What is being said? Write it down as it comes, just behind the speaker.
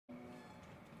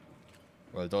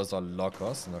Well, those are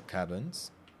lockers, not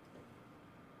cabins.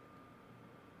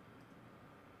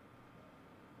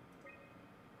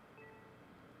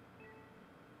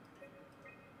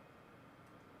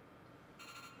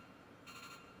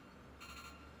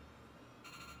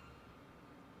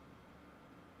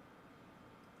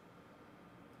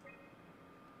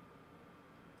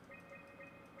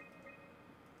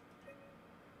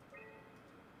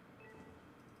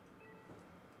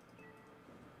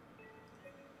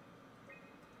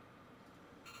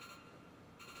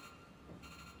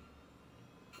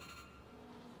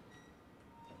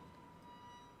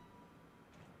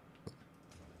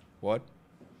 What?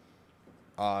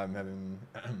 I'm having...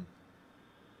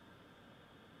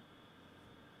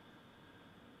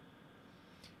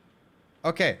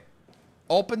 Okay.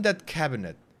 Open that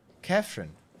cabinet.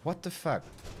 Catherine, what the fuck?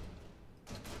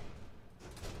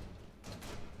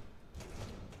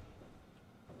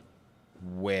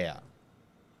 Where?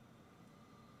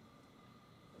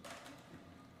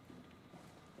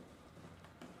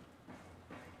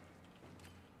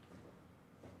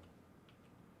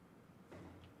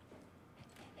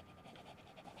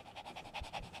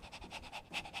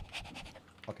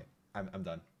 Okay, I'm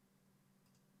done.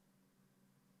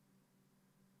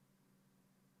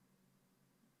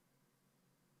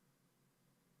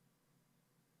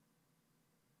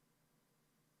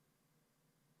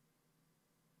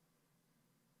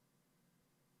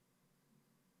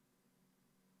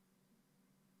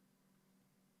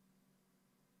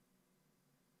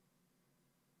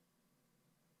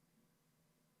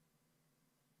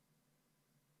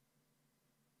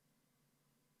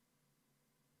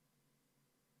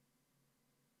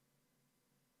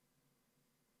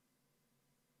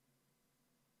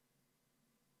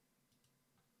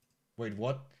 Wait,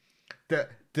 what?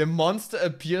 The monster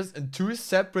appears in two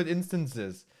separate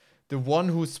instances. The one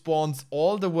who spawns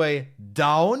all the way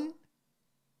down,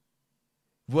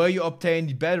 where you obtain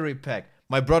the battery pack.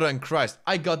 My brother in Christ,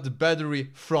 I got the battery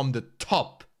from the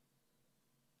top.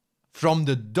 From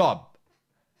the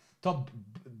top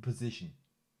position.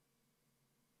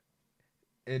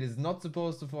 It is not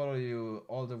supposed to follow you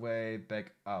all the way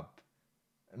back up.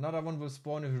 Another one will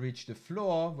spawn if you reach the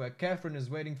floor where Catherine is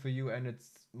waiting for you, and its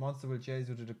monster will chase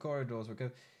you to the corridors.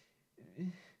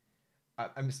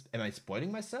 Am I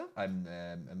spoiling myself? I'm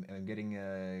getting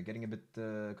a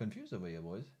bit confused over here,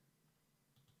 boys.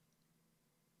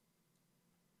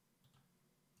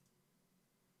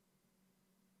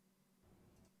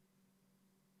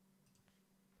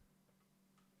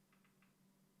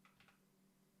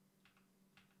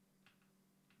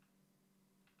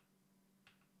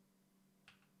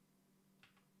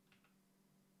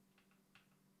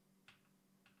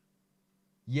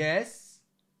 Yes.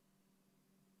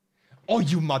 Oh,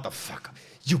 you motherfucker.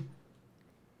 You.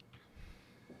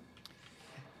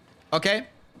 Okay.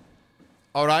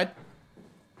 Alright.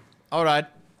 Alright.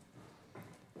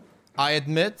 I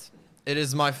admit it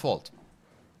is my fault.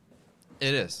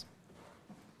 It is.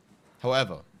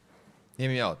 However, hear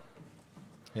me out.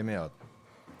 Hear me out.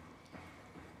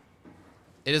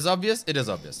 It is obvious? It is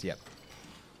obvious, yeah.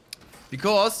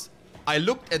 Because I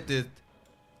looked at it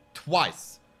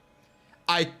twice.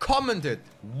 I commented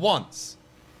once.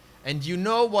 And you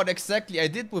know what exactly I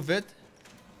did with it?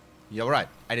 You're right.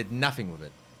 I did nothing with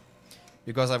it.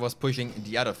 Because I was pushing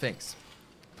the other things.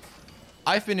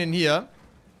 I've been in here.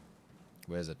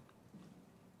 Where is it?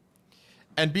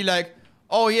 And be like,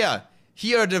 oh yeah,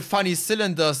 here are the funny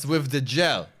cylinders with the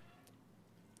gel.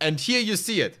 And here you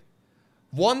see it.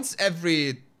 Once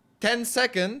every 10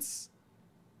 seconds,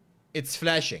 it's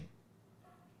flashing.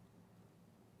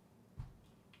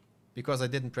 Because I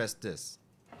didn't press this.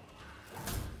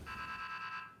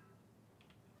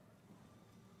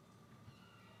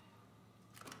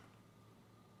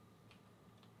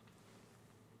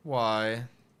 Why?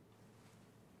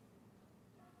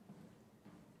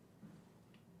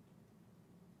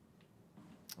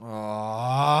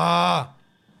 Ah!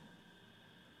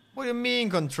 What do you mean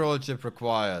control chip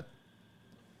required?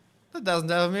 That doesn't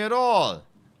help me at all.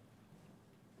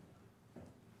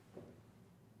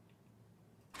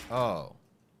 Oh.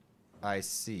 I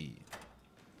see.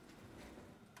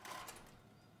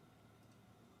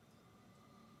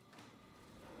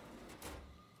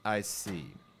 I see.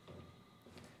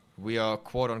 We are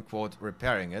quote-unquote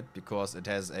repairing it because it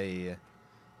has a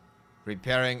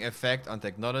repairing effect on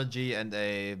technology and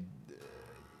a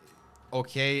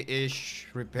okay-ish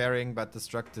repairing but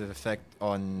destructive effect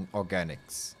on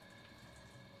organics.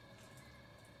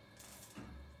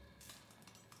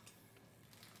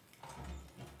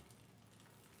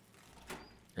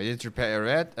 I did repair a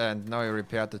red and now I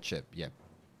repaired the chip. Yep.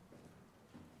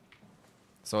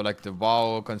 So like the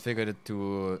WoW configured it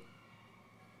to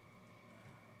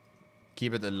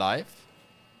keep it alive.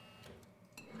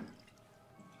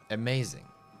 Amazing.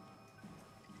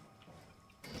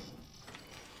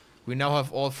 We now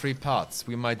have all 3 parts.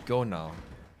 We might go now.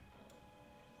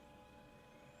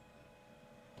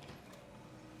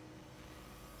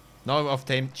 Now of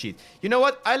tamed cheese. You know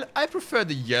what? I prefer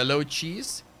the yellow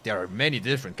cheese. There are many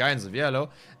different kinds of yellow.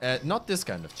 Not this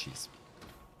kind of cheese.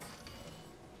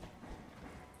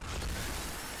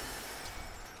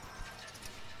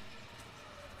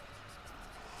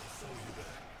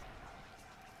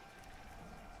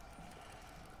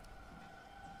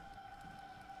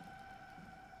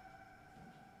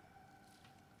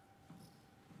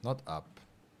 Not up.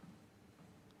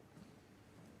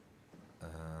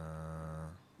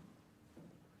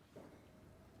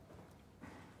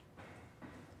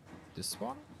 This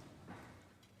one?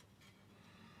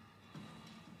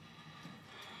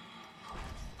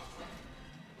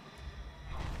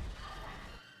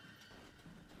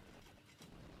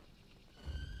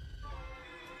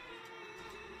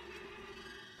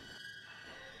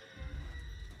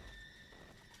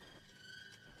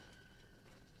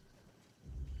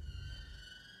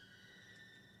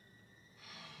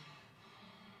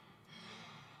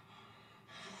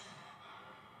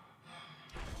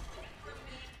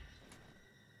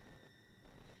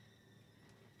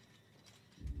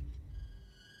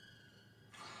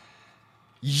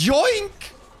 Yoink!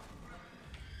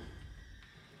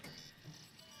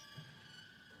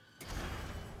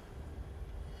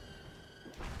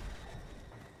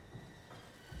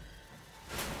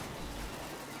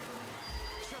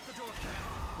 Shut the door, Cat.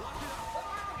 Lock it up. What's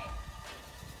happening?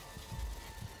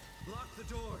 Lock the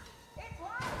door. It's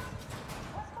locked.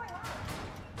 What's going on?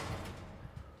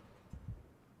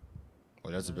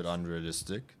 Well, that's a bit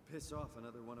unrealistic. Piss off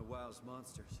another one of WoW's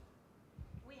monsters.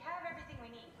 We have everything we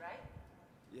need, right?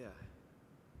 Yeah.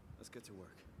 Let's get to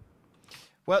work.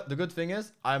 Well, the good thing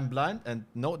is, I'm blind and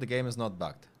no, the game is not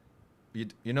bugged.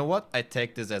 You know what? I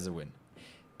take this as a win.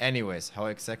 Anyways, how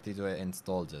exactly do I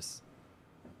install this?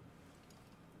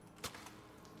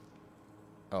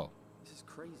 Oh. This is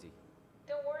crazy.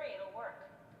 Don't worry, it'll work.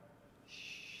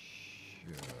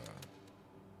 Sure.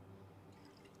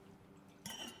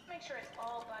 Make sure it's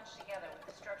all bunched together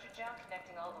with the structure gel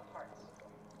connecting all the parts.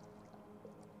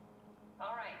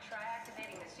 All right, try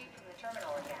activating the suit from the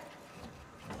terminal again.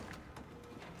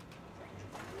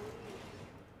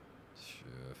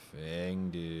 Sure thing,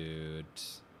 dude.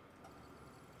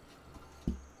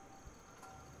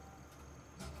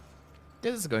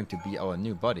 This is going to be our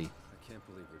new body. I can't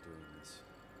believe we're doing this.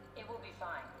 It will be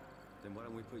fine. Then why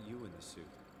don't we put you in the suit?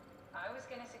 I was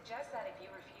gonna suggest that if you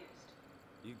refused.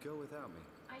 You'd go without me.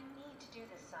 I need to do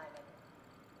this, Simon.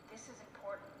 This is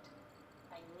important.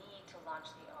 I need to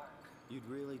launch the Ark. You'd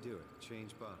really do it.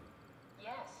 Change body.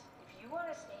 Yes, if you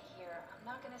want to stay here, I'm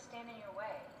not gonna stand in your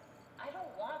way. I don't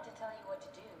want to tell you what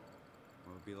to do.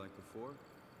 Will it be like before?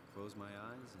 Close my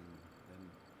eyes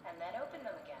And then open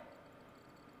them again.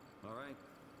 All right.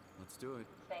 Let's do it.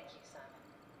 Thank you, Simon.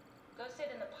 Go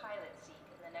sit in the pilot seat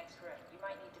in the next room. You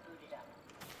might need to boot it up.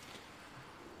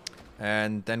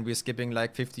 And then we're skipping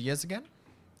like 50 years again?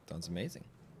 Sounds amazing.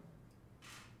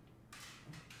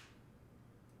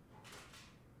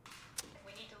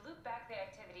 We need to loop back the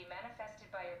activity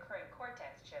manifested by your current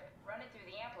Cortex chip, run it through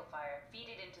the amplifier, feed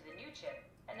it into the new chip,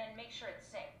 and then make sure it's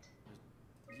synced.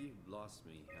 You lost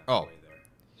me Oh. halfway there.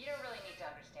 You don't really need to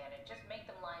understand it. Just make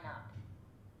them line up.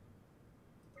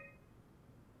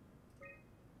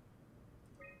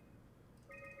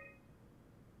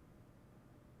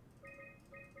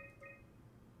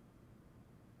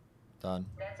 Done.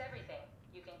 That's everything.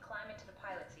 You can climb into the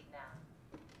pilot seat now.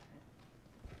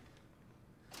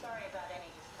 Sorry about any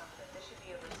discomfort. This should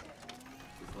be over soon.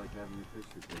 It's like having your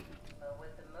picture taken. But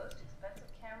with the most expensive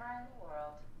camera in the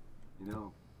world, You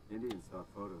know, Indians thought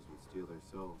photos would steal their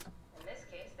souls. in this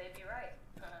case, they'd be right.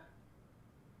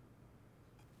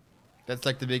 That's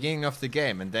like the beginning of the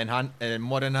game, and then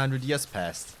more than 100 years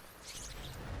passed.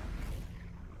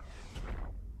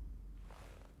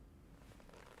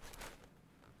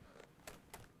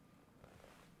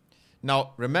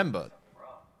 Now, remember,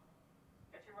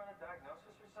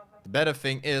 the better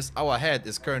thing is our head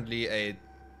is currently a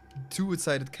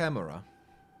two-sided camera.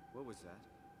 What was that?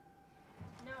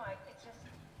 No, it's just,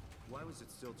 Why was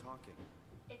it still talking?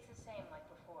 it's the same like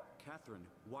before. Catherine,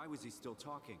 why was he still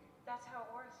talking? That's how it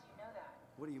works, you know that.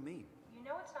 What do you mean? You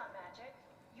know it's not magic.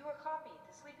 You were copied.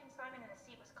 The sleeping Simon in the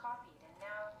seat was copied, and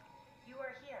now you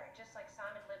are here, just like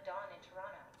Simon lived on in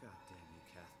Toronto. God damn you,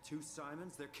 Kath. Two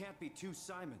Simons? There can't be two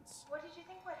Simons. What did you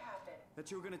think would happen?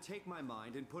 That you were gonna take my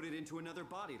mind and put it into another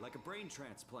body, like a brain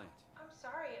transplant. I'm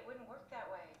sorry, it wouldn't work that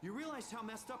way. You realize how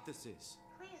messed up this is?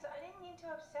 Please, I didn't mean to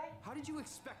upset you. How did you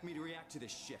expect me to react to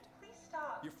this shit? Please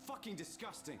stop. You're fucking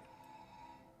disgusting.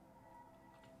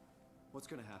 What's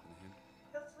gonna happen to him?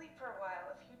 He'll sleep for a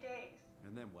while, a few days.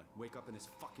 And then what? Wake up in his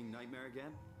fucking nightmare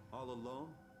again? All alone?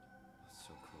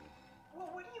 So cruel. Well,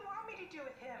 what do you want me to do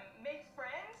with him? Make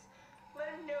friends? Let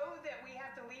him know that we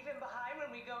have to leave him behind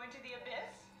when we go into the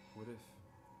abyss? What if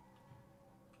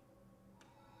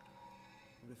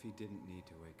he didn't need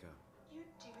to wake up?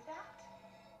 You'd do that?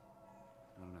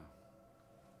 I don't know.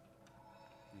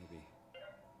 Maybe.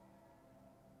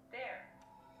 There.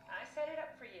 I set it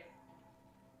up for you.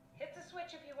 Hit the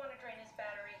switch if you want to drain his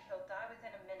battery. He'll die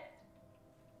within a minute.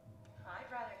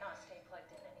 I'd rather not stay plugged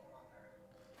in any longer.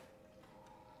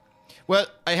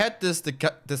 Well, I had this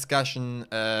discussion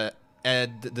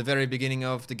at the very beginning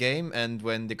of the game, and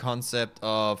when the concept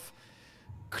of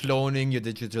cloning your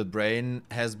digital brain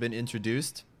has been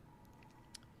introduced.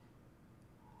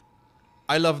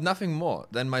 I love nothing more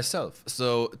than myself.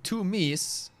 So, two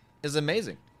me's is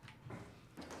amazing.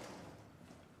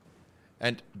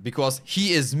 And because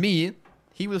he is me,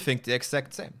 he will think the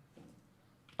exact same.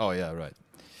 Oh yeah, right.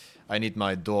 I need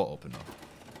my door opener.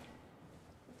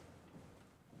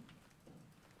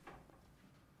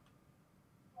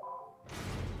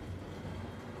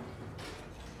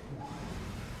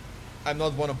 I'm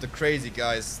not one of the crazy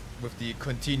guys with the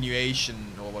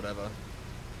continuation or whatever.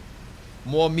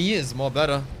 More me is more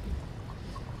better.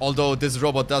 Although this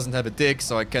robot doesn't have a dick,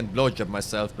 so I can't blowjob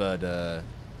myself, but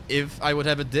if I would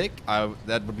have a dick,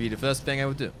 that would be the first thing I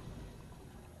would do.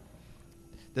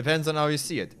 Depends on how you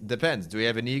see it. Depends. Do you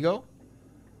have an ego?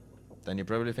 Then you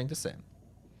probably think the same.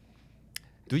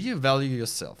 Do you value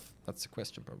yourself? That's the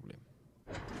question, probably.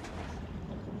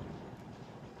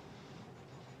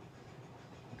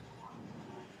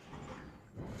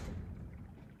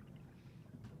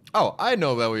 Oh, I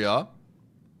know where we are.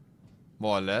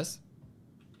 More or less.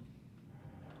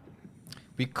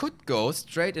 We could go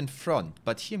straight in front,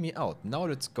 but hear me out. Now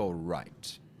let's go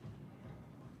right.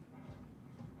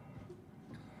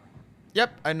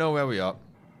 Yep, I know where we are.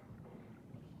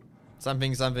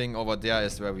 Something over there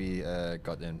is where we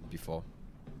got in before.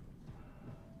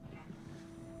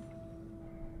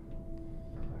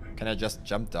 Can I just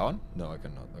jump down? No, I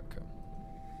cannot. Okay.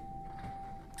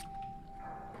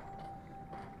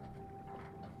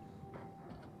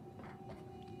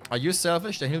 Are you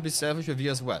selfish? Then he'll be selfish with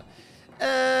you as well.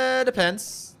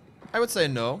 Depends. I would say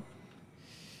no.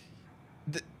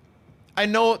 I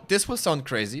know this will sound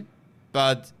crazy,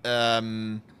 but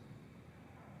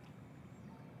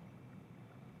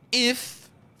if,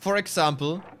 for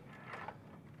example,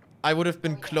 I would have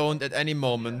been cloned at any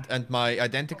moment and my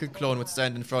identical clone would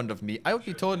stand in front of me, I would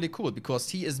be totally cool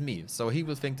because he is me, so he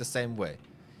will think the same way.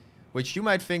 Which you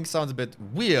might think sounds a bit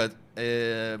weird,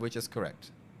 which is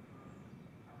correct.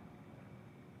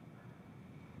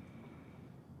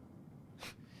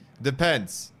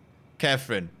 Depends,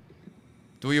 Catherine.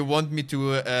 Do you want me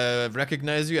to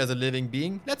recognize you as a living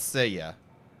being? Let's say yeah.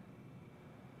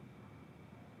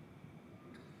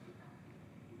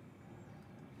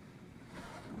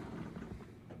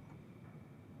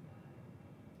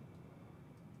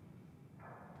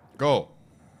 Go.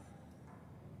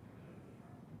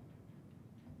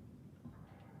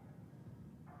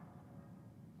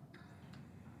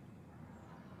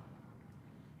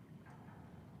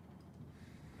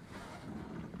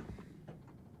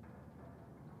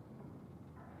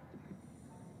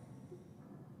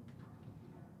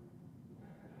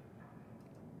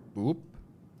 Boop.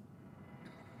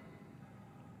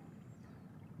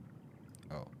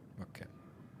 Oh, okay.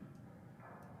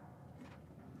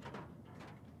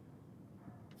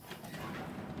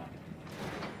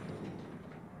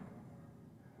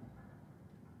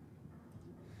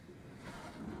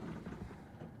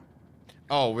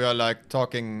 Oh, we are like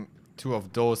talking two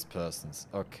of those persons.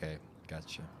 Okay,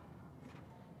 gotcha.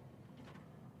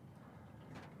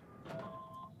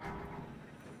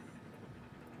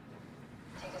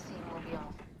 Take a seat and we'll be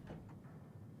off.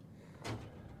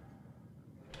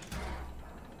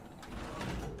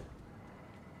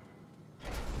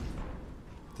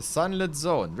 The sunlit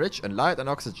zone, rich in light and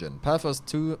oxygen, pathos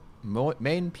to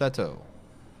main plateau.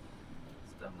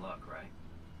 It's dumb luck, right?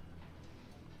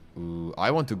 Ooh,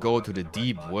 I want to go to the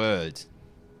deep world. It's a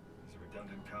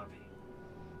redundant copy.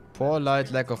 Poor light,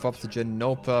 lack of oxygen,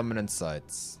 no permanent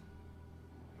sites.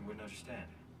 He wouldn't understand.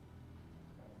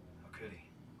 How could he?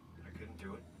 I couldn't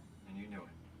do it, and you knew it.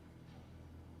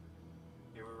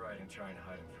 You were right in trying to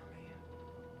hide him from me.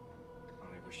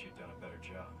 Only wish you'd done a better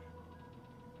job.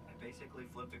 I basically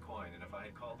flipped a coin, and if I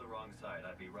had called the wrong side,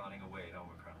 I'd be rotting away at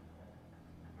Omicron.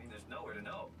 I mean, there's nowhere to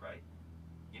know, right?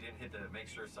 You didn't hit the make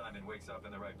sure Simon wakes up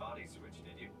in the right body switch,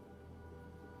 did you?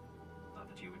 Not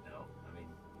that you would know. I mean,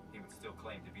 he would still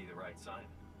claim to be the right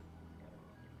Simon.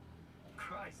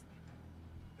 Christ.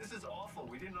 This is awful.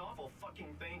 We did an awful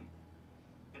fucking thing.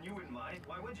 And you wouldn't mind?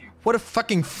 Why would you? What a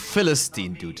fucking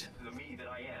Philistine, dude. The me that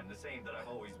I am, the same that I've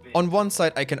always been. On one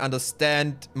side, I can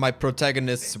understand my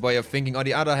protagonist's way of thinking. On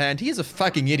the other hand, he is a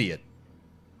fucking idiot.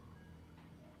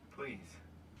 Please.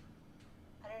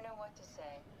 I don't know what to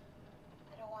say.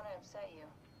 I don't want to upset you.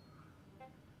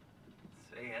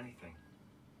 Say anything.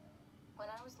 When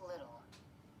I was little,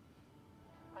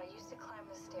 I used to climb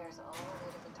the stairs all the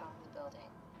way to the top of the building.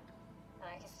 And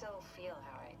I can still feel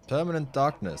how I did. Permanent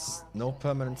darkness, no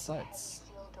permanent sights.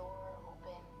 Steel door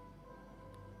open.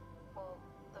 Well,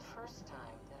 the first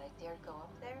time that I dared go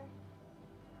up there,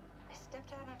 I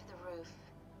stepped out onto the roof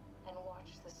and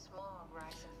watched the smog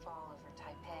rise and fall over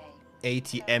Taipei.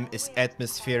 ATM is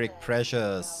atmospheric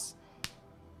pressures.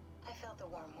 I felt the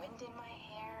warm wind in my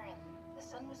hair, and the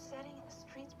sun was setting, and the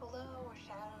streets below were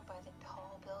shadowed by the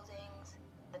tall buildings.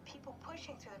 The people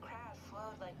pushing through the crowd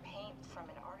flowed like paint from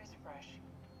an artist's brush.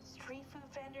 Street food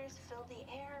vendors filled the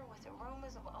air with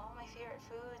aromas of all my favorite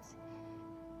foods.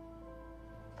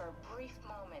 For a brief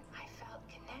moment, I felt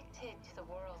connected to the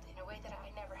world in a way that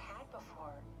I never had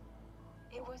before.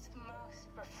 It was the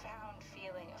most profound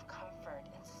feeling of comfort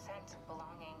and sense of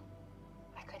belonging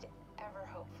I could ever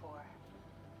hope for.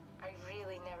 I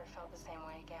really never felt the same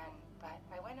way again, but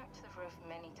I went up to the roof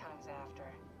many times after.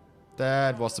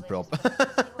 That was the problem. See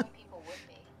why people would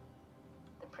be.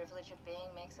 The privilege of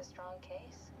being makes a strong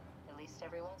case, at least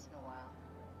every once in a while.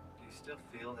 Do you still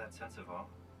feel that sense of awe?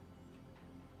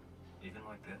 Even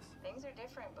like this? Things are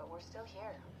different, but we're still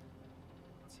here.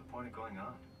 What's the point of going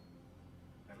on?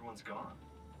 Everyone's gone.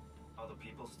 All the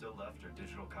people still left are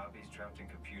digital copies trapped in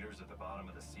computers at the bottom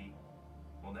of the sea.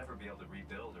 We'll never be able to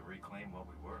rebuild or reclaim what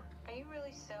we were. Are you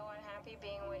really so unhappy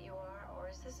being what you are, or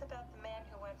is this about the man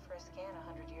who went for a scan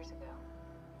 100 years ago?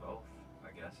 Both, I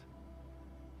guess.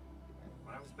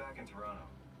 When I was back in Toronto,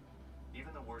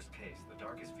 even the worst case, the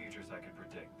darkest futures I could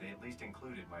predict, they at least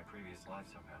included my previous life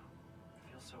somehow. I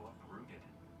feel so uprooted.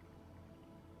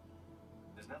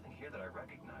 There's nothing here that I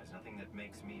recognize, nothing that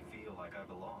makes me feel like I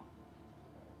belong.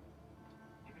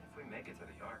 Even if we make it to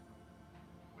the Ark,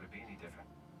 would it be any different?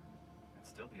 I'd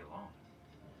still be alone.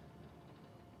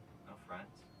 No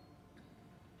friends.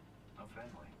 No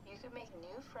family. You could make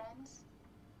new friends.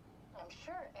 I'm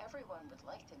sure everyone would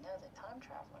like to know the time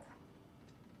traveler.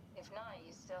 If not,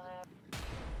 you still have...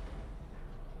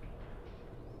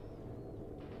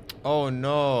 Oh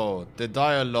no, the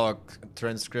dialogue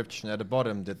transcription at the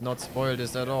bottom did not spoil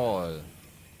this at all.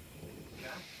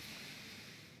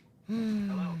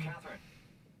 Hello, Catherine.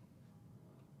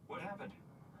 What happened?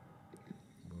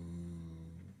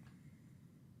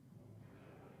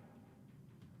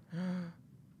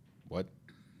 What?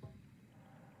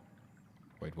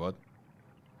 Wait, what?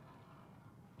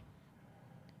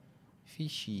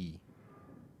 Fishy.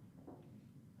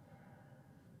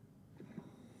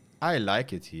 I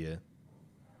like it here.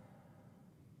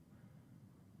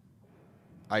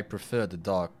 I prefer the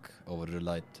dark over the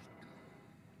light.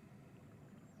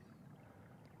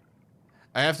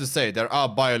 I have to say, there are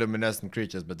bioluminescent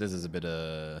creatures, but this is a bit,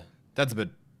 that's a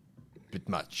bit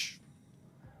much.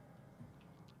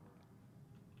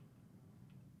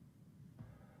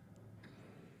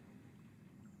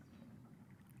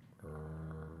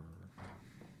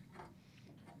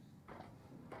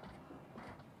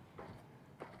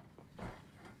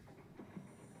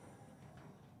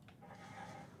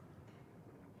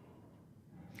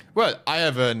 Well, I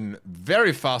have a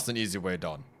very fast and easy way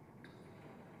down.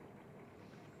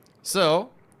 So,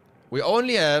 we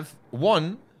only have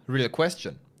one real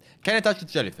question. Can I touch the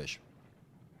jellyfish?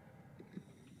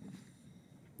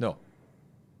 No.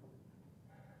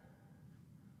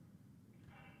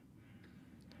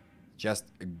 Just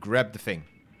grab the thing.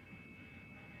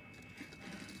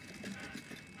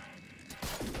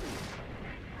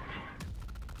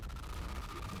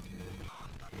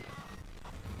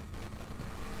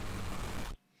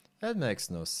 That makes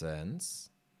no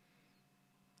sense.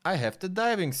 I have the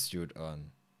diving suit on.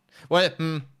 Well,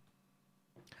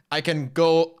 I can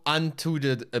go onto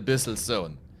the abyssal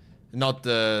zone. Not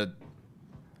the...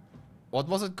 What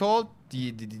was it called?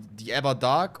 The Ever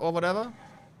Dark or whatever?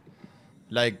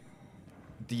 Like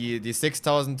the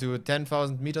 6,000 to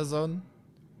 10,000 meter zone?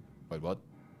 Wait, what?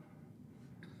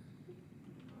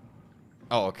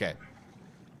 Oh, okay.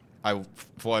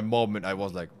 For a moment I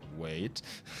was like, wait.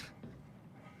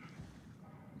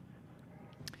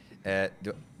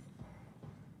 Do,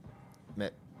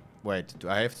 wait, do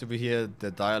I have to hear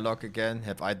the dialogue again?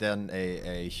 Have I done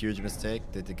a huge mistake?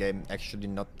 Did the game actually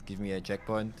not give me a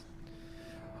checkpoint?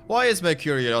 Why is my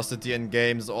curiosity in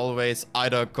games always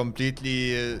either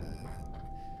completely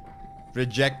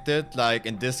rejected, like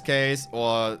in this case,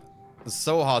 or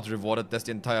so hard rewarded that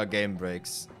the entire game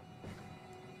breaks?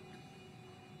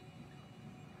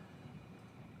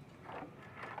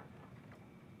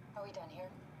 Are we done here?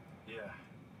 Yeah,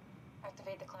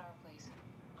 Activate the climber, please.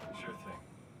 sure thing.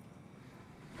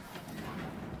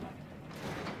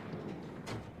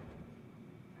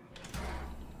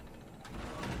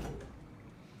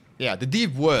 Yeah, the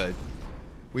deep world.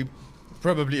 We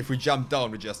probably, if we jump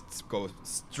down, we just go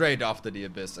straight after the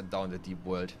abyss and down the deep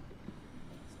world.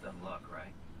 It's dumb luck,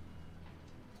 right?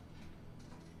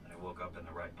 And I woke up in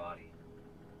the right body.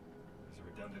 It's a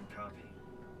redundant copy.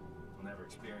 I'll never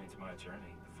experience my journey,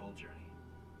 the full journey.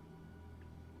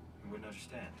 He wouldn't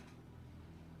understand.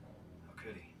 How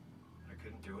could he? I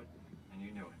couldn't do it, and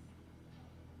you knew it.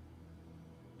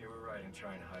 You were right in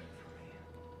trying to hide it from me.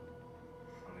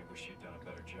 Only wish you'd done a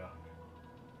better job.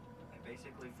 I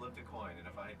basically flipped a coin, and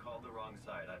if I had called the wrong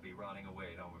side, I'd be rotting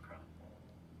away at Omicron.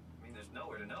 I mean, there's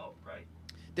nowhere to know, right?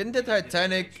 Didn't the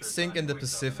Titanic sink in the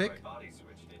Pacific?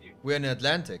 We're in the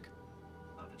Atlantic.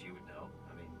 Not that you would know.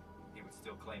 I mean, he would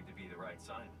still claim to be the right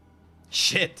sign.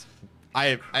 Shit.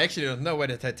 I actually don't know where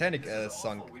the Titanic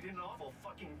sunk. We did an awful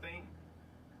fucking thing.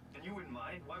 And you wouldn't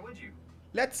mind? Why would you?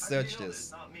 Let's search It's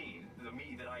this. not me, the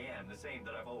me that I am, the same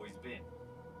that I've always been.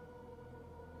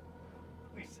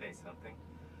 Please say something.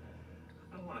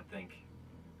 I don't want to think.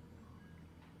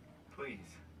 Please.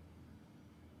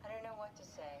 I don't know what to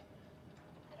say.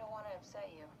 I don't want to upset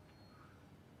you.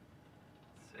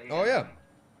 Say Oh yeah. anything.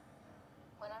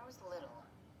 When I was little,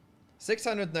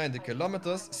 690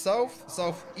 kilometers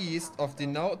south-southeast of the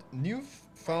now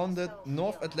new-founded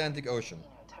North Atlantic Ocean. you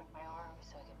know, tuck my arm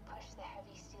so I could push the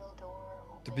heavy steel door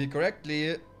open. To be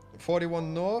correctly,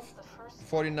 41 north, The first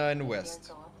 49 time I west.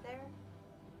 go up there,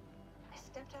 I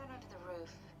stepped out onto the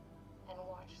roof and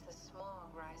watched the smog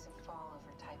rise and fall over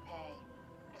Taipei.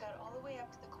 I got all the way up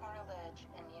to the corner ledge,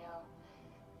 and you know,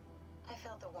 I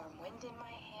felt the warm wind in my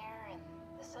hair, and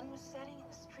the sun was setting, and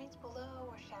the streets below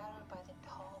were shadowed by the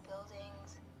tall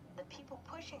buildings. The people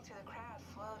pushing through the crowd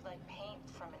flowed like paint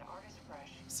from an artist's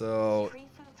brush. So Street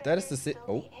food that is the vendors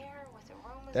filled the air with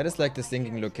aromas that is of like the all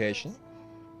sinking my location. experiences.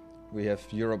 We have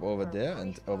Europe over For a there, brief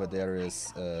and over moment, there I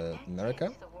is felt connected America.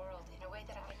 to the world in a way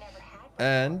that I'd never had before.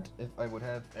 And if I would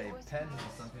have It a was pen the or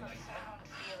most something like that. profound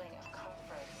feeling of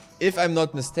comfort and If I'm not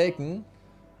safety mistaken,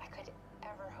 I could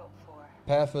ever hope for.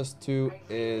 Pathos 2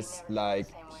 I really is never felt like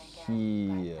the same way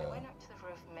again, here. but I went up to the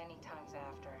roof many times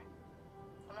after.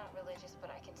 I'm not religious,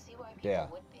 but I can see why people There.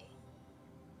 would be.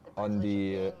 The On privilege of the,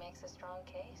 being makes a strong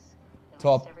case, at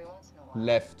top least every once in a while.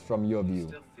 Left from your You view,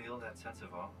 still feel that sense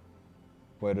of awe?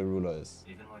 where the ruler is.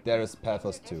 Even like There this? is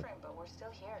Pathos Things are 2, different, but we're still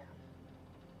here.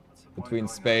 What's the point of between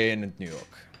going Spain and New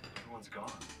York. now? Everyone's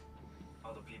gone.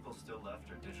 All the people still left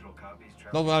are digital copies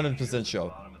Not trapped 100%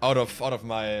 sure. Out of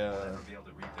my never be able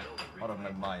to rebuild or out of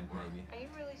my reclaim. mind maybe. Are you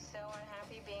really so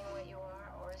unhappy being what you are,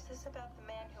 or is this about the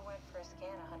man who went for a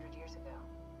scan 100 years ago?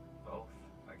 Both,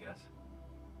 I guess.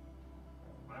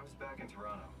 When I was back in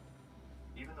Toronto,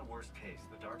 even the worst case,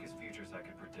 the darkest futures I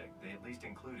could predict, they at least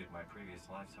included my previous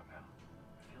life somehow.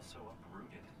 I feel so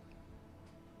uprooted.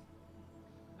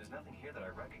 There's nothing here that I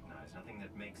recognize, nothing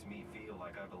that makes me feel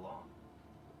like I belong.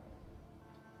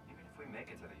 Even if we make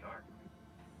it to the Ark,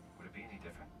 would it be any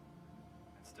different?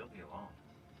 I'd still be alone.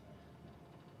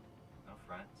 No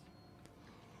friends.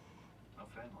 No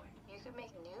family. You could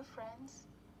make new friends.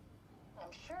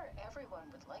 I'm sure everyone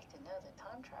would like to know the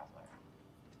time traveler.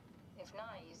 If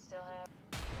not, you still have...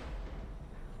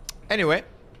 Anyway,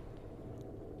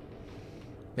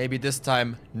 maybe this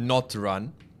time not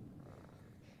run.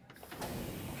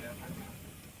 Catherine?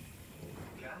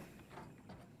 Kath?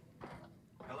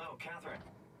 Hello, Catherine.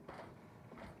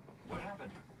 What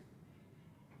happened?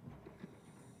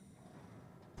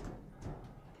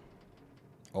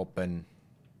 Open.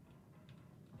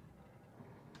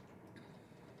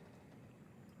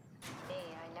 Me,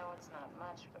 I know it's not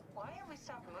much, but why have we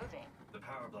stopped moving? The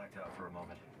power blacked out for a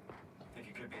moment. Think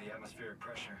it could be the atmospheric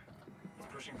pressure. It's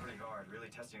pushing pretty hard, really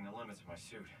testing the limits of my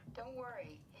suit. Don't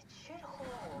worry, it should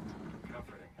hold.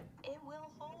 Comforting. It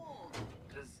will hold.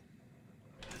 Does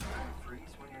time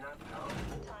freeze when you're not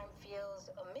powered? Time feels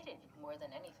omitted more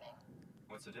than anything.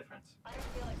 What's the difference? I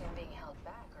don't feel like I'm being held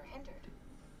back or hindered.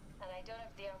 And I don't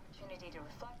have the opportunity to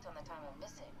reflect on the time I'm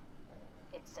missing.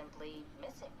 It's simply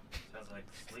missing. Sounds like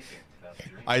sleeping without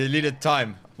dreaming. I deleted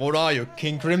time. What are you,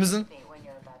 King Crimson? When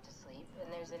you're about to sleep,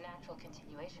 and there's a natural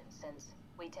continuation since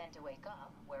we tend to wake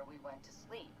up where we went to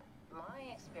sleep. My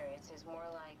experience is more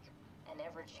like an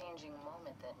ever-changing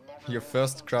moment that never. Your really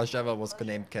first seems crush to have ever was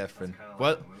closure. named Catherine. That's kinda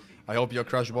Well, like the movie. I hope your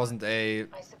crush wasn't a...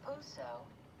 I suppose so.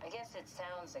 I guess it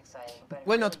sounds exciting, but it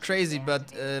Well, really not keeps crazy, me but,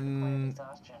 activated to the point of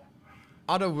exhaustion.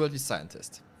 otherworldly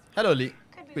scientist. Hello, Lee.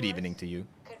 Could be Good worse. evening to you.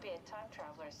 Could be a time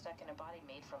traveler stuck in a body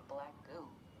made from black goo.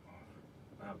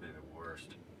 That'd be the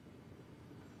worst.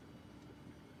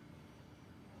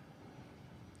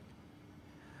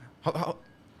 How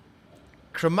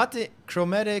chromatic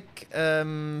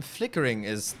flickering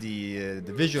is the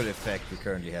visual effect we're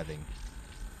currently having.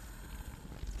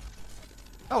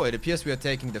 Oh, it appears we are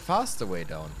taking the faster way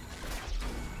down.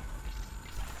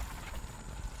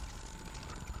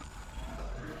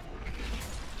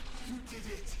 You did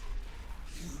it!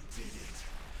 You did it!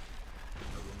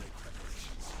 I will make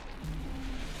preparations.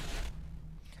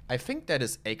 I think that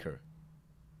is Acre.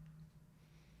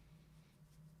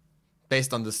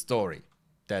 Based on the story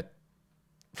that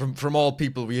from all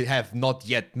people we have not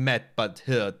yet met but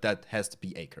heard, that has to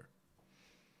be Acre.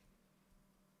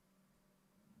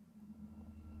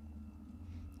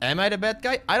 Am I the bad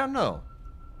guy? I don't know.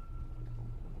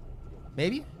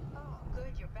 Maybe? Oh,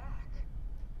 good, you're back.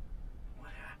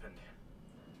 What happened?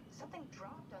 Something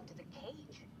dropped onto the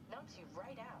cage. Knocks you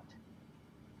right out.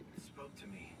 It spoke to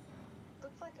me.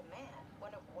 Looked like a man,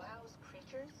 one of WoW's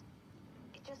creatures.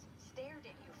 It just stared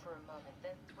at you for a moment,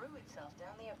 then threw itself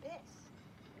down the abyss.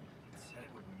 It said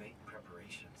it would make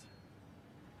preparations.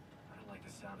 I don't like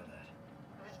the sound of that.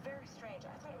 It was very strange.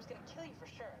 I thought it was gonna kill you for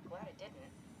sure. I'm glad it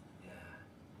didn't. Yeah,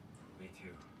 me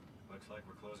too. Looks like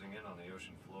we're closing in on the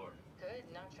ocean floor. Good,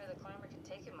 not sure the climber can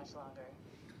take it much longer.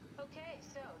 Okay,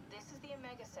 so this is the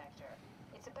Omega Sector.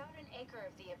 It's about an acre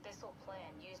of the abyssal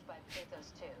plan used by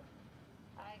Pathos 2.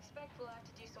 I expect we'll have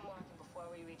to do some walking before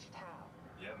we reach Tau.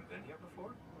 You haven't been here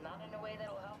before? Not in a way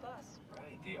that'll help us.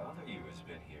 Right, the other you has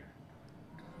been here.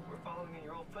 We're following in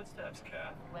your old footsteps,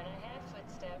 Kat. When I had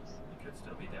footsteps, You could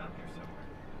still be down here somewhere,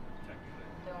 technically.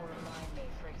 don't remind me,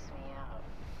 freaks me out.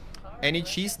 All right, Any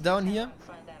let's cheese head to down Tau here? and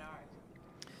find that arc.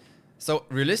 So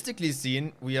realistically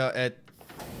seen, we are at,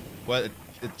 well,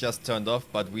 it just turned off,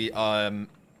 but we are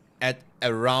at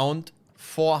around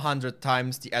 400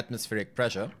 times the atmospheric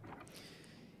pressure.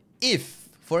 If,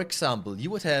 for example, you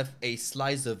would have a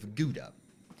slice of Gouda,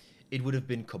 it would have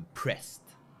been compressed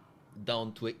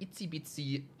down to a itsy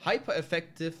bitsy hyper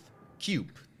effective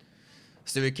cube.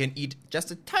 So you can eat just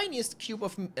the tiniest cube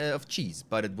of cheese,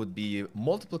 but it would be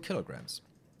multiple kilograms.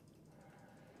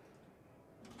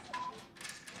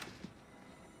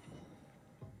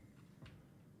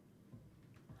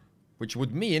 Which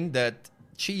would mean that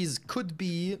cheese could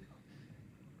be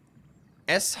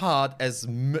as hard as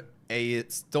a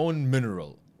stone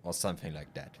mineral or something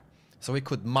like that. So we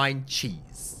could mine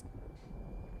cheese.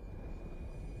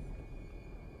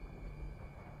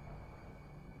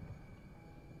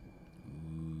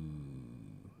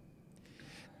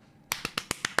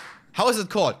 How is it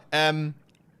called?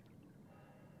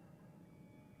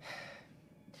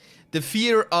 The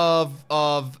fear of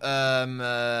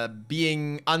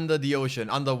being under the ocean,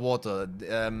 underwater.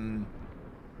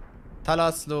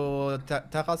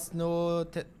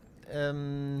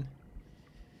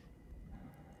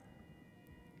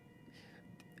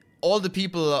 All the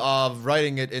people are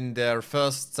writing it in their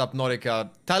first Subnautica.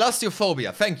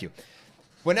 Thalassophobia, thank you.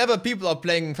 Whenever people are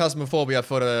playing Phasmophobia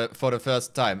for the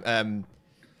first time,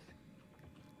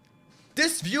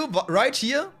 this view right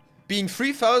here, being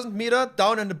 3,000 meters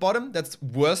down in the bottom, that's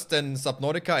worse than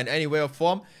Subnautica in any way or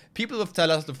form. People with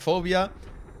thalassophobia,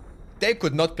 they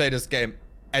could not play this game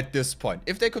at this point.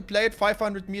 If they could play it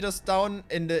 500 meters down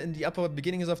in the upper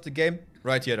beginnings of the game,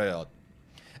 right here they are.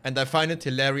 And I find it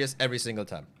hilarious every single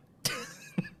time.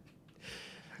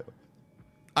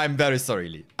 I'm very sorry,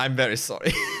 Lee. I'm very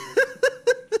sorry.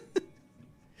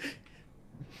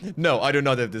 No, I do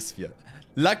not have this fear.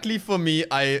 Luckily for me,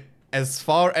 as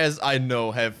far as I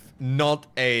know, have not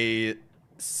a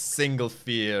single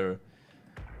fear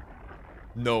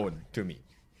known to me.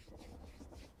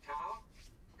 Tau?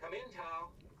 Come in, Tau.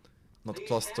 Not Please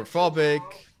claustrophobic,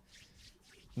 answer,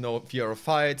 no fear of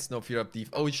heights, no fear of deep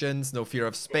oceans, no fear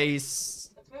of space.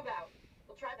 Let's move out.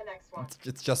 We'll try the next one.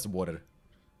 It's just water.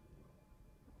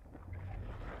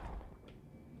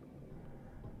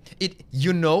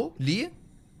 You know, Lee,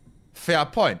 fair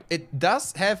point. It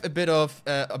does have a bit of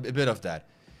that.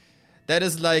 That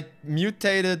is like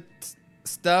mutated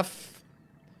stuff.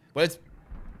 Well,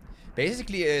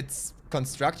 it's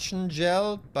construction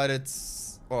gel,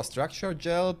 or structure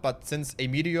gel, but since a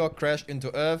meteor crashed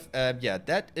into Earth, yeah,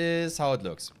 that is how it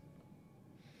looks.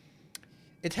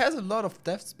 It has a lot of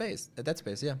Dead Space. Dead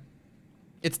Space, yeah.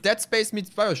 It's Dead Space meets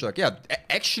Bioshock. Yeah,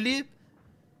 actually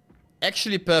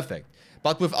perfect.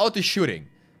 But without the shooting.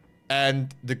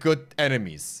 And the good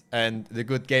enemies. And the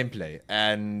good gameplay.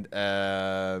 And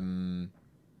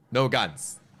no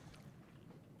guns.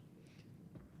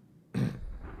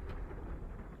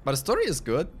 But the story is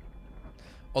good.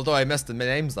 Although I messed the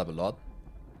names up a lot.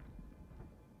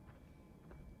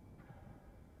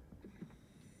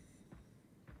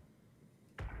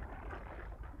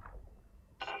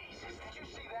 Jesus, did you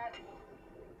see that?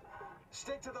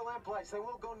 Stick to the lamplights. They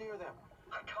won't go near them.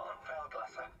 I can't,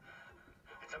 Valglasser.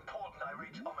 It's important I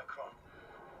reach Omicron.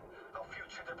 Our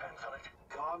future depends on it.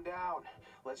 Calm down.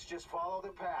 Let's just follow the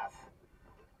path.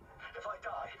 If I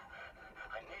die,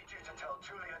 I need you to tell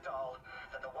Julia Dahl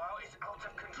that the WoW is out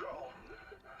of control.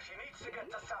 She needs to get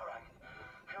to Saurang.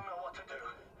 He'll know what to do.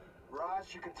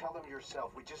 Raj, you can tell them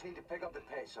yourself. We just need to pick up the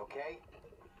pace, okay?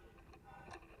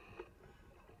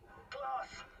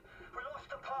 Glass! We lost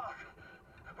the path.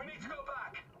 We need to go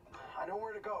back. I know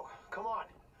where to go. Come on.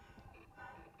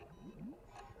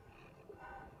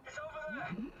 It's over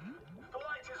there. The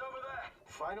light is over there.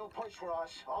 Final push,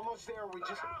 Raj. Almost there. We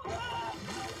just...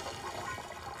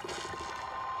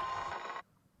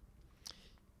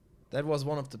 That was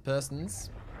one of the persons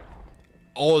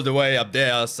all the way up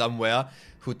there somewhere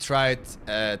who tried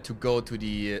to go to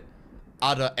the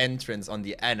other entrance on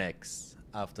the annex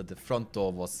after the front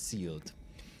door was sealed.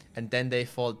 And then they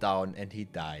fall down and he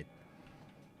died.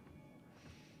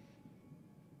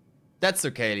 That's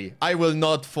okay, Lee. I will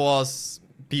not force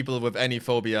people with any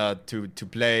phobia to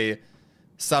play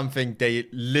something they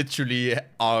literally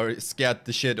are scared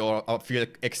the shit or feel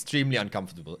extremely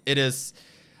uncomfortable. It is...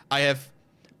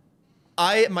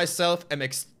 I myself am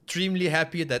extremely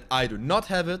happy that I do not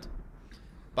have it.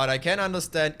 But I can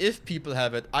understand if people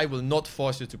have it, I will not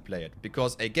force you to play it.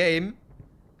 Because a game,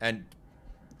 and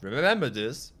remember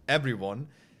this, everyone,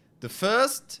 the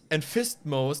first and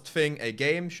fistmost thing a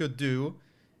game should do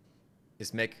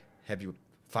is have you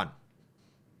fun.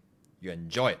 You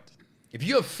enjoy it. If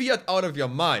you're feared out of your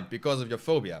mind because of your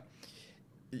phobia,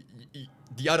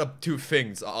 the other two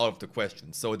things are out of the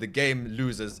question. So the game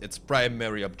loses its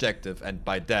primary objective and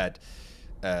by that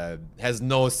has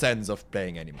no sense of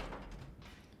playing anymore.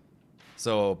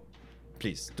 So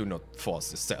please do not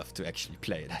force yourself to actually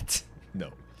play that. No.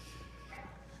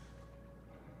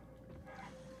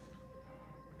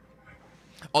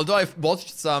 Although I've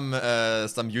watched some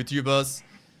YouTubers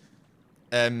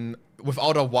with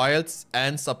Outer Wilds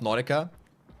and Subnautica,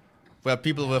 where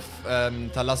people with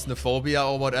thalassophobia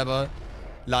or whatever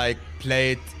like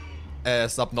played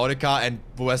Subnautica and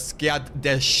were scared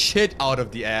the shit out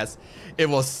of the ass. It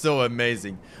was so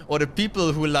amazing. Or the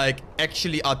people who like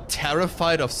actually are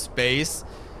terrified of space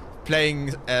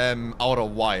playing Outer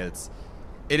Wilds.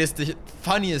 It is the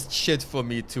funniest shit for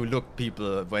me to look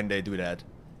people when they do that.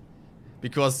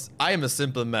 Because I am a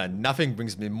simple man. Nothing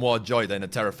brings me more joy than a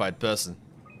terrified person.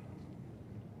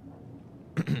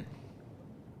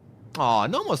 Aw,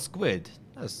 no more squid.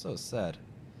 That's so sad.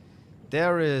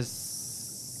 There is...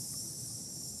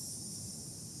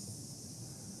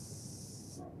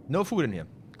 no food in here.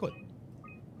 Cool.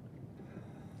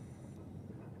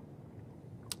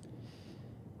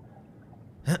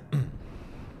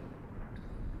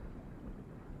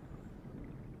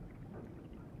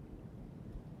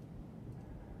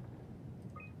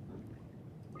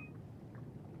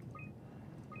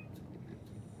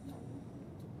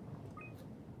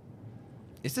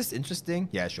 Is this interesting?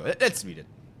 Yeah, sure. Let's read it.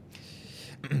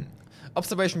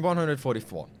 Observation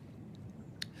 144.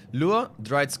 Lure,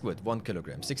 dried squid, 1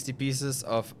 kilogram. 60 pieces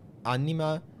of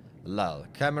anima lal.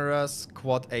 Cameras,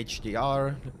 quad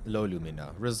HDR, low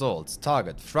lumina. Results.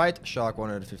 Target, fried shark,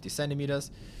 150 centimeters.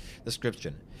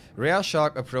 Description. Rare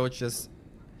shark approaches...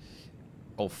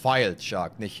 oh, filed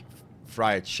shark, nicht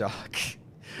fried shark.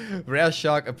 Rare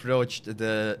shark approached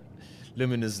the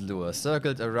luminous lure.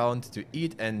 Circled around to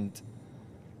eat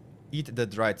the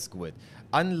dried squid.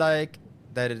 Unlike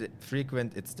that it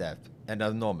frequent its depth and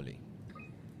abnormally.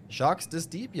 Sharks this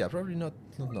deep? Yeah, probably not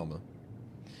normal.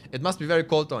 It must be very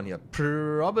cold down here.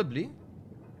 Probably.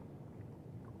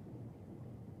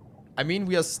 I mean,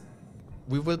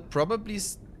 we will probably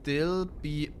still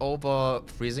be over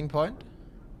freezing point.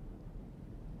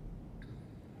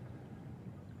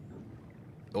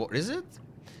 Or is it?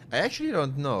 I actually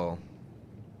don't know.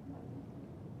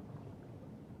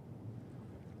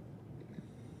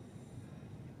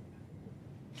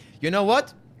 You know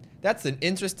what? That's an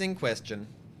interesting question.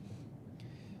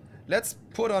 Let's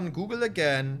put on Google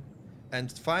again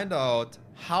and find out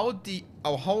how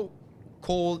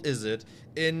cold is it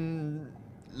in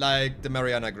like the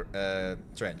Mariana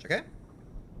Trench, okay?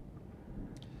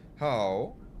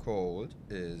 How cold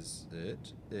is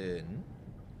it in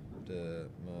the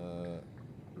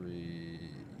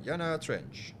Mariana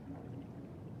Trench?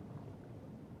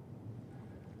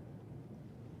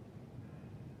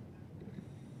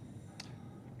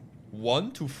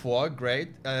 One to 4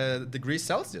 degrees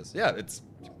Celsius. Yeah, it's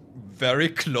very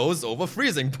close over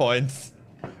freezing point,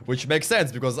 which makes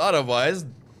sense because otherwise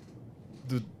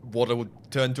the water would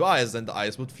turn to ice and the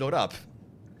ice would float up.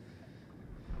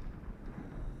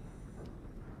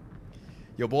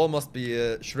 Your ball must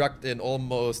be shrugged in,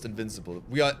 almost invincible.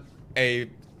 We are a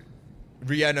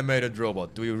reanimated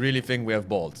robot. Do you really think we have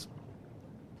balls?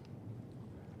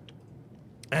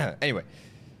 Anyway.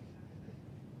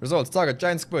 Results. Target.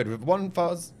 Giant squid with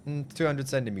 1,200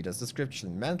 centimeters.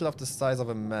 Description. Mantle of the size of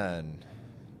a man.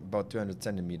 About 200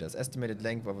 centimeters. Estimated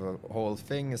length of a whole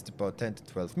thing is about 10 to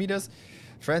 12 meters.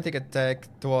 Frantic attack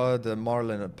tore the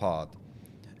marlin apart.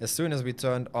 As soon as we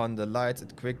turned on the lights,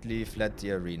 it quickly fled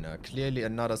the arena. Clearly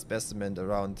another specimen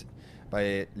around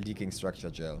by leaking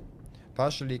structure gel.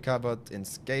 Partially covered in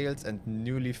scales and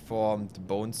newly formed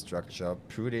bone structure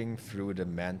protruding through the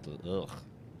mantle. Ugh.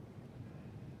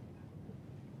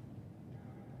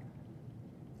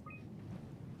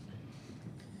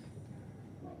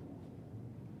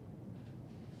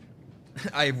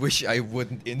 I wish I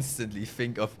wouldn't instantly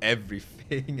think of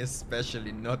everything,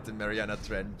 especially not the Mariana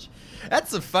Trench.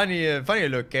 That's a funny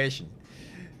location.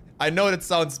 I know that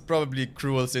sounds probably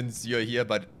cruel since you're here,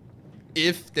 but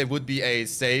if there would be a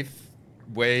safe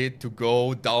way to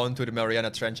go down to the Mariana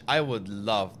Trench, I would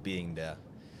love being there.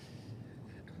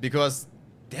 Because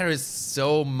there is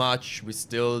so much we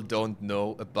still don't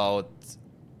know about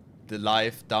the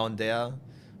life down there.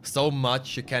 So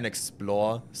much you can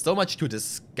explore, so much to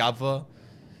discover,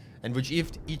 and with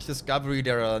each discovery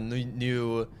there are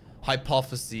new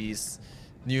hypotheses,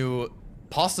 new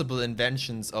possible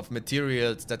inventions of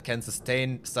materials that can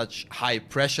sustain such high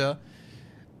pressure.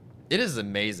 It is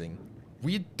amazing.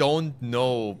 We don't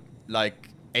know like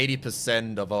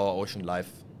 80% of our ocean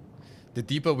life. The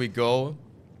deeper we go,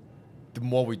 the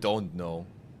more we don't know.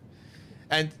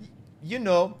 And you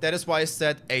know, that is why I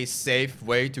said a safe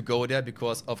way to go there,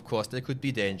 because of course there could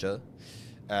be danger.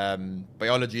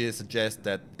 Biology suggests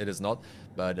that it is not,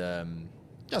 but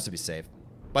just to be safe.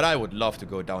 But I would love to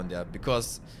go down there,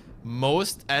 because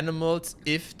most animals,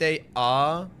 if they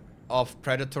are of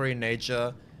predatory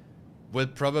nature, will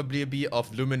probably be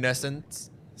of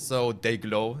luminescence, so they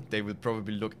glow. They will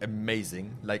probably look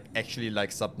amazing, like actually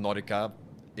like Subnautica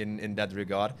in that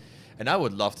regard. And I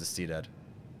would love to see that.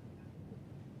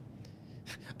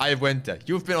 I went there.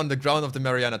 You've been on the ground of the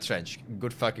Mariana Trench.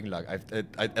 Good fucking luck.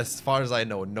 As far as I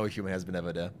know, no human has been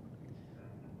ever there.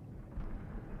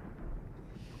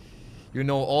 You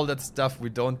know, all that stuff we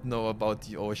don't know about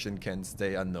the ocean can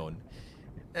stay unknown.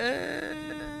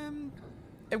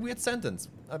 A weird sentence.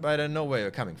 But I don't know where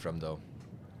you're coming from, though.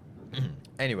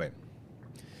 Anyway.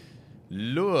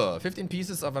 Lure. 15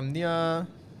 pieces of amnia.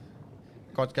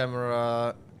 Quad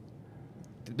camera.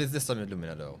 This is some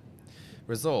illumina, though.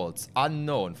 Results.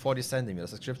 Unknown. 40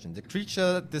 centimeters. Description. The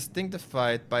creature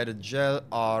distinctified by the gel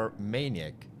are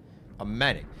manic.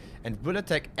 And will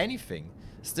attack anything.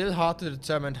 Still hard to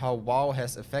determine how WoW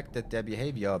has affected their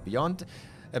behavior beyond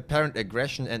apparent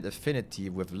aggression and affinity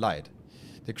with light.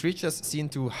 The creatures seem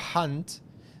to hunt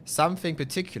something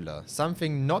particular.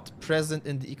 Something not present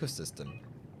in the ecosystem.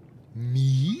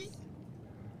 Me?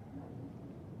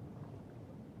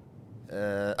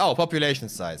 Oh, population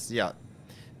size. Yeah.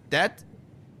 That...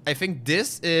 I think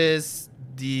this is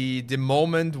the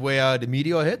moment where the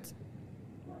meteor hit.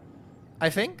 I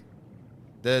think.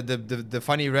 The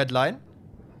funny red line.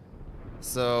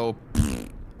 So...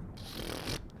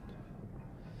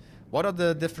 What are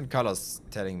the different colors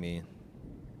telling me?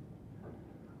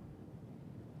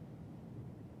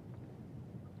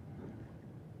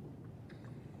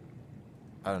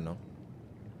 I don't know.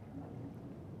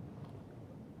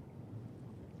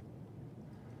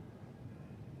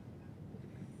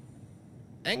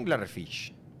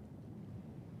 Anglerfish.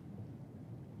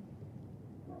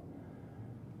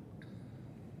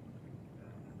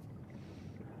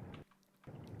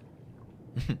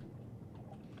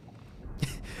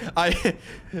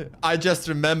 I just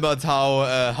remembered how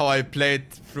I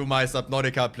played through my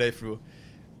Subnautica playthrough.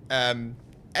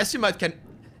 As you might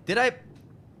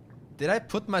did I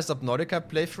put my Subnautica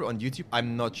playthrough on YouTube?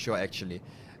 I'm not sure actually.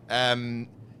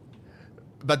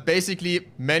 But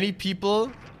basically, many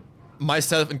people,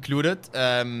 myself included,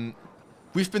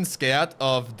 we've been scared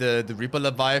of the Reaper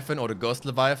Leviathan or the Ghost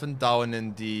Leviathan down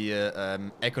in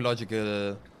the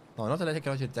ecological... No, not the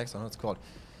ecological text, I don't know what it's called.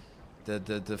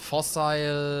 The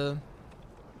fossil...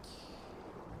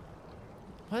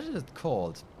 What is it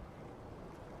called?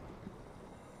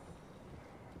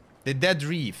 The Dead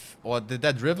Reef or the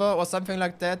Dead River or something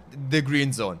like that. The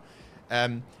Green Zone.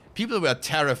 People were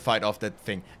terrified of that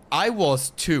thing. I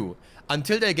was too,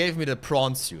 until they gave me the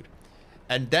prawn suit.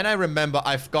 And then I remember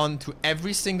I've gone to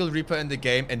every single Reaper in the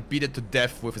game and beat it to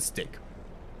death with a stick.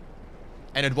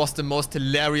 And it was the most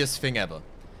hilarious thing ever.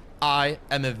 I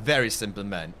am a very simple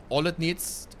man. All it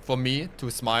needs for me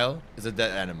to smile is a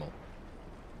dead animal.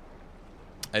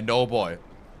 And oh boy,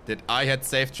 did I had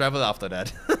safe travel after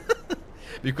that.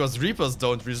 Because Reapers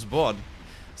don't respawn.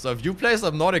 So if you play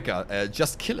Subnautica,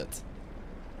 just kill it.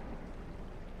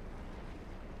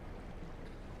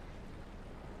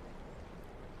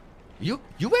 You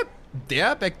were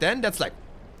there back then? That's like,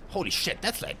 holy shit,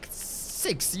 that's like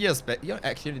 6 years back. You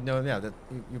actually, no, yeah, that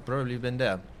you probably been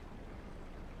there.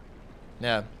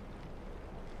 Yeah.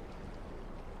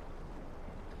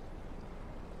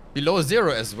 Below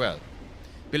Zero as well.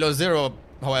 Below Zero,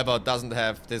 however, doesn't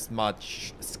have this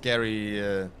much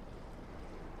scary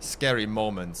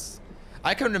moments.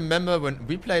 I can remember when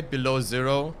we played Below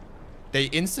Zero, they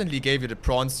instantly gave you the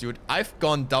prawn suit. I've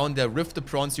gone down there with the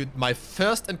prawn suit. My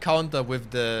first encounter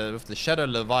with the Shadow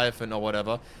Leviathan or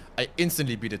whatever, I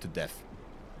instantly beat it to death.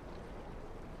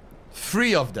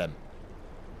 3 of them.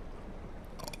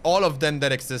 All of them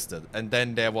that existed. And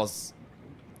then there was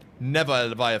never a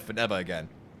Leviathan ever again.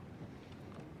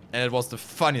 And it was the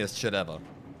funniest shit ever.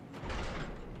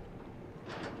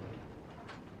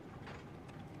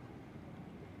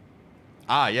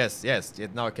 Ah, yes, yes.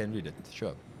 Now I can read it.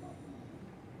 Sure.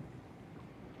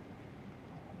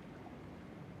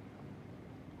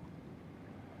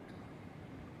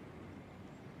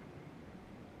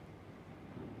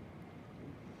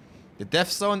 The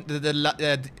death zone,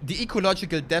 the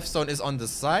ecological death zone is on the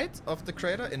side of the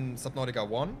crater in Subnautica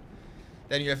 1.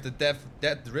 Then you have the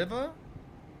dead river,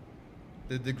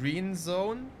 the green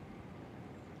zone.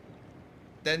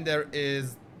 Then there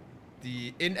is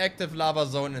the inactive lava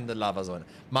zone and the lava zone.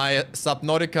 My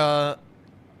Subnautica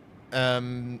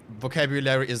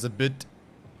vocabulary is a bit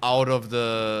out of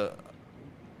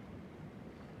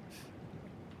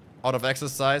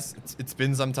exercise. It's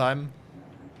been some time.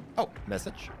 Oh,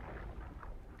 message.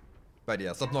 But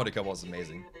yeah, Subnautica was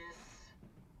amazing.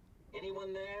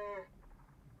 Anyone there?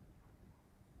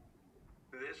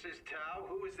 This is Tau.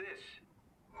 Who is this?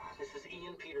 This is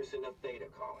Ian Peterson of Theta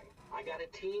calling. I got a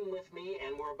team with me,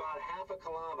 and we're about half a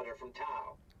kilometer from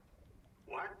Tau.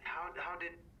 What? How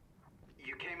did...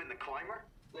 You came in the climber?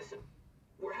 Listen,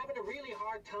 we're having a really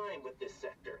hard time with this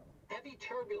sector. Heavy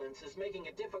turbulence is making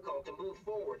it difficult to move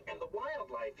forward, and the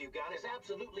wildlife you got is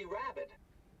absolutely rabid.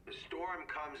 The storm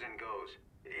comes and goes.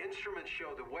 The instruments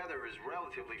show the weather is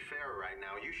relatively fair right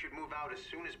now. You should move out as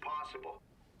soon as possible.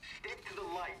 Stick to the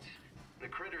lights. The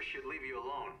critters should leave you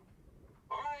alone.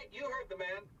 All right, you heard the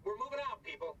man. We're moving out,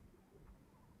 people.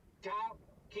 Tau,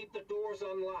 keep the doors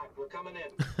unlocked. We're coming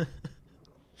in.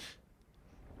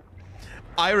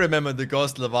 I remember the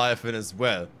Ghost Leviathan as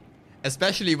well.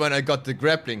 Especially when I got the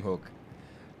grappling hook.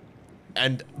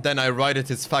 And then I righted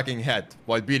his fucking head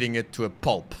while beating it to a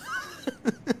pulp.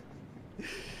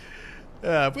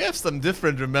 Yeah, we have some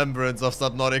different remembrance of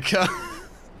Subnautica.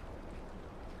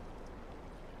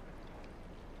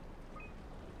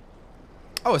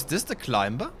 Oh, is this the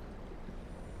climber?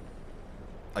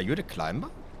 Are you the climber?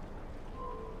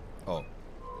 Oh.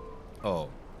 Oh.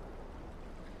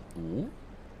 Ooh.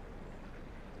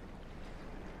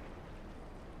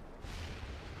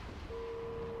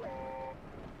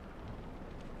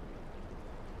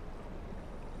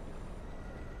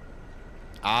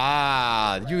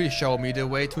 Ah, you show me the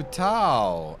way to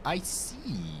Tau. I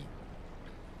see.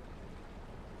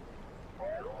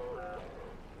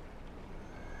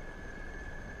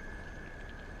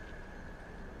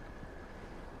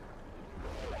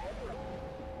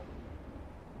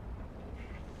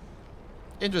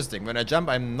 Interesting. When I jump,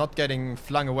 I'm not getting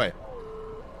flung away.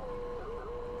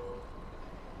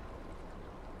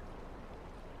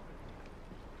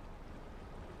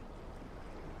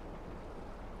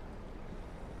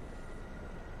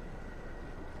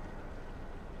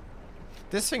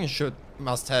 This thing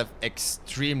must have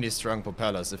extremely strong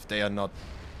propellers if they are not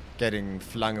getting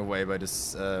flung away by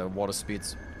this water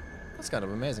speeds. That's kind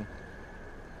of amazing.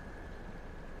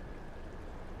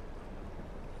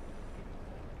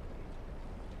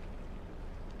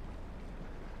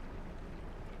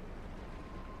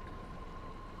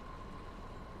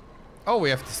 Oh, we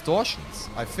have distortions,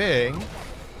 I think.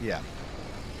 Yeah.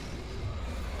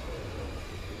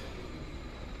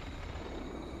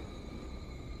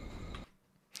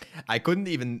 I couldn't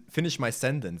even finish my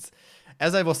sentence.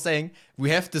 As I was saying, we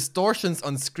have distortions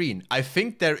on screen. I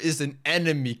think there is an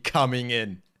enemy coming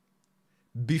in.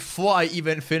 Before I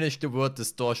even finished the word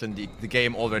distortion, the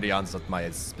game already answered my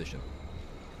suspicion.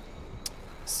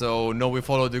 So, no, we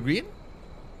follow the green?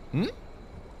 Hmm?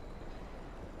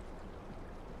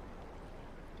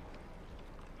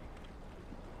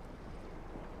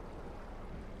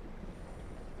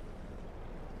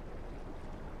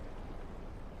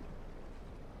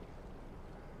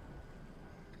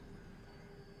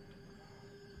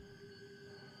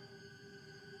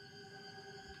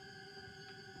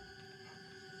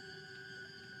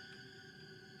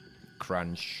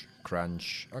 Crunch,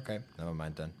 crunch. Okay, never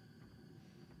mind then.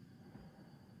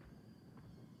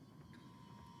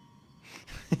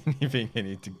 I think I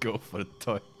need to go for the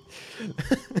toy.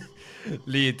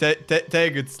 Lee,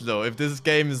 take it slow. If this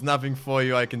game is nothing for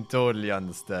you, I can totally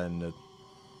understand it.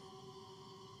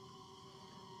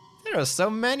 There are so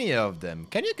many of them.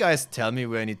 Can you guys tell me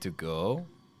where I need to go?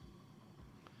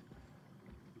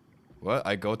 Well,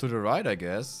 I go to the right, I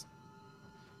guess.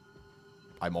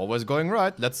 I'm always going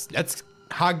right. Let's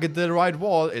hug the right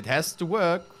wall. It has to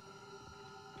work.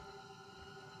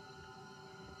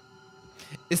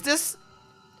 Is this...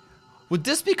 Would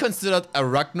this be considered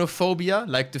arachnophobia,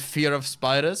 like the fear of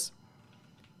spiders?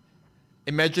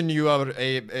 Imagine you are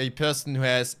a person who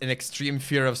has an extreme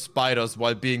fear of spiders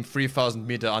while being 3,000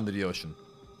 meters under the ocean.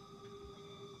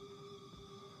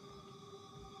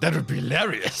 That would be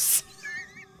hilarious.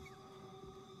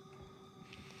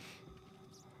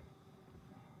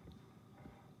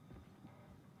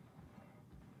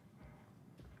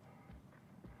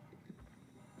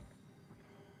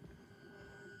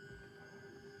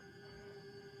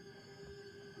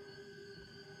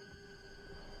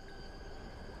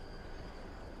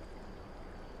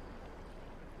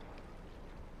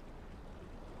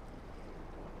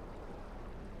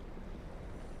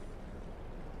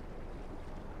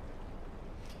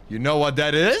 You know what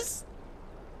that is?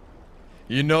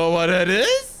 You know what that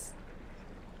is?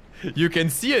 You can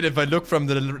see it if I look from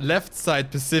the left side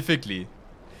specifically.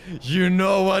 You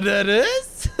know what that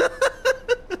is?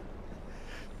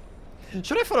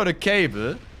 Should I follow the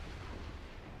cable?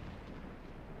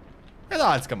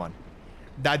 Ja, jetzt kann man.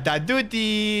 Da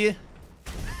duty.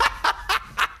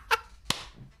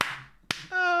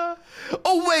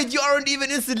 Oh wait, you aren't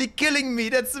even instantly killing me.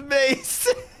 That's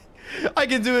amazing. I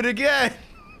can do it again.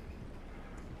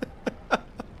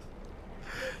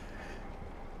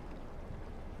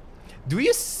 Do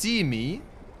you see me?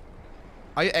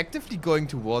 Are you actively going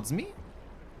towards me?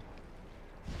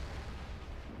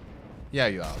 Yeah,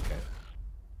 you are, okay.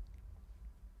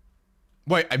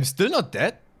 Wait, I'm still not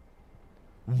dead?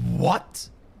 What?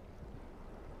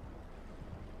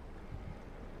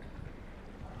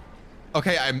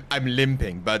 Okay, I'm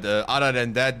limping, but other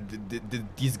than that,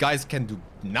 these guys can do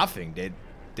nothing.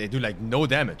 They do like no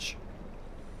damage.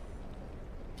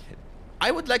 I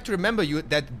would like to remember you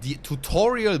that the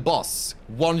tutorial boss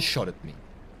one-shotted me.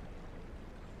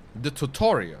 The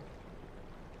tutorial.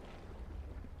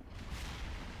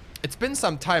 It's been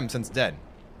some time since then.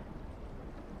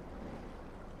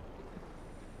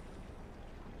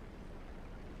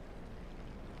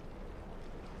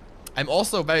 I'm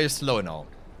also very slow now.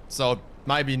 So,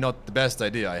 maybe not the best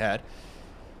idea I had.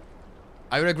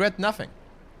 I regret nothing.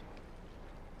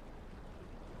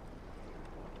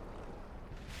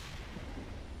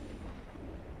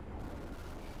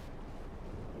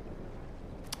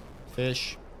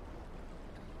 Fish.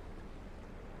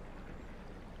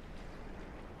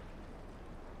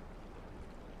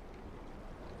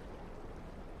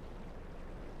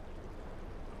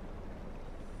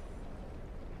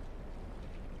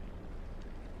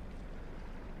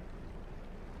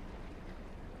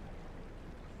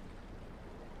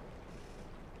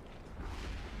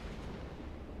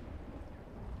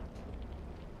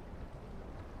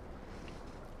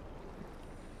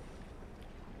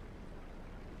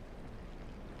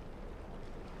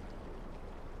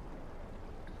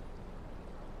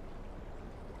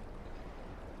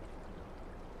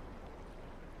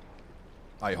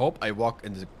 I hope I walk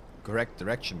in the correct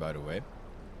direction, by the way.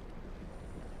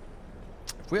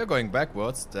 If we are going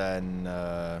backwards, then...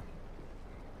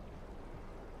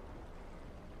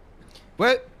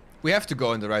 Well, we have to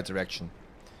go in the right direction.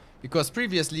 Because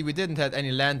previously we didn't have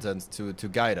any lanterns to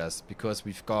guide us, because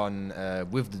we've gone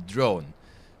with the drone,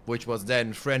 which was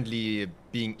then friendly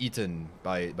being eaten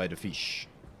by the fish.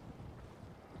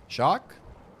 Shark?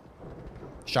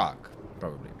 Shark,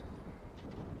 probably.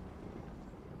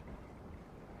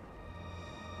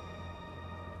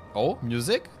 Oh,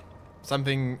 music?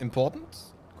 Something important?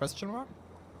 Question mark?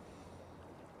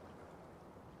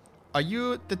 Are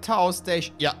you the Tau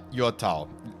station? Yeah, you're Tau.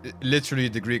 Literally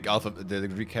the Greek alphabet, the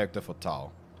Greek character for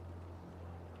Tau.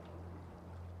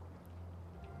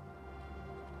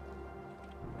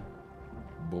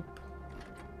 Boop.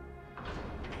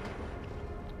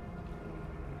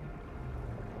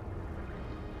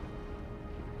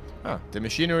 Ah, the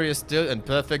machinery is still in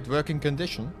perfect working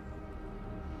condition.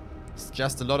 It's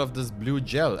just a lot of this blue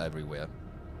gel everywhere.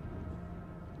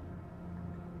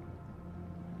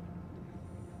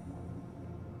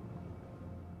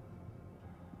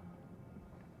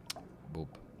 Boop.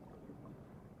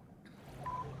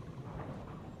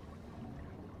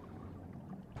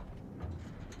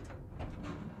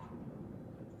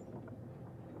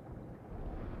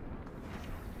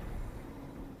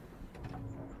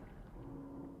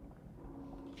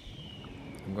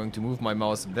 I'm going to move my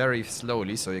mouse very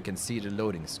slowly so you can see the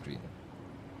loading screen.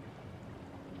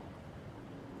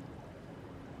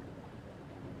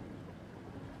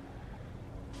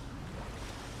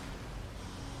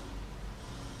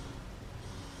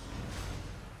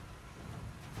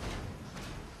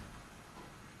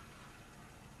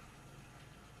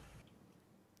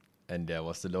 And there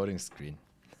was the loading screen.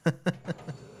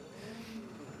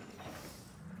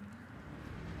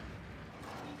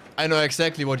 I know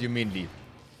exactly what you mean, Lee.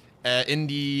 In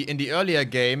the earlier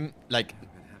game, like,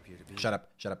 shut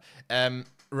up.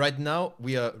 Right now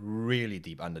we are really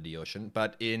deep under the ocean,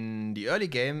 but in the early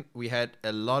game we had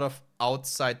a lot of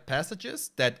outside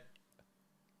passages that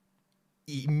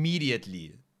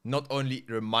immediately not only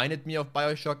reminded me of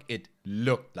BioShock, it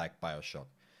looked like BioShock.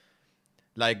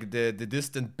 Like the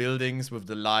distant buildings with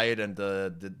the light and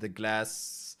the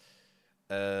glass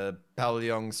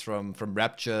pavilions from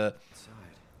Rapture.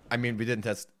 I mean, we didn't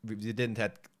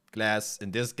have glass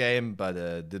in this game, but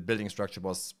the building structure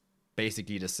was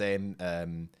basically the same.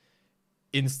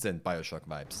 Instant BioShock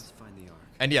vibes.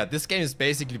 And yeah, this game is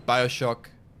basically BioShock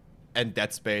and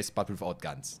Dead Space, but without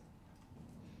guns.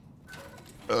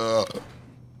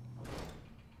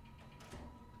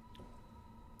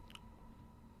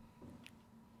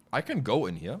 I can go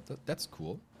in here. That's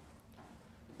cool.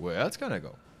 Where else can I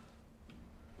go?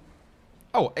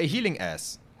 Oh, a healing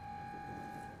ass.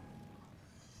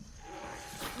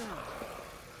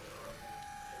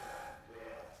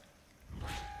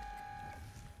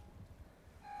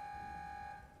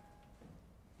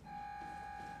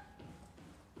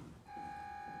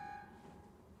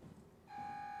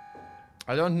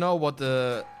 I don't know what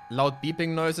the loud beeping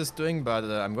noise is doing, but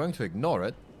I'm going to ignore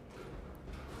it.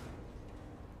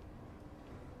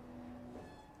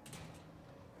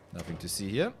 Nothing to see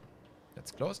here.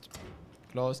 That's closed.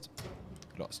 Closed.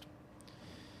 Closed.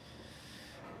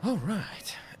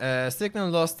 Alright. Signal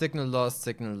lost, signal lost,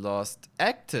 signal lost.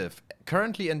 Active.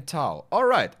 Currently in Tau.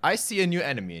 Alright. I see a new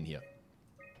enemy in here.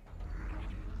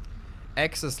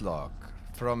 Access log.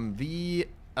 From V.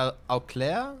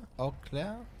 Auclair?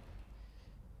 Auclair?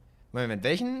 Moment,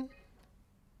 welchen?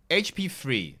 HP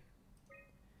 3.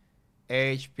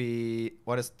 HP.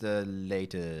 What is the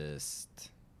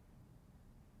latest?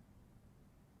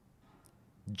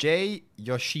 J.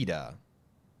 Yoshida.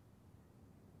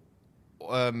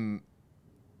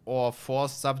 Or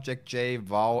Force Subject J.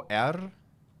 Wow R.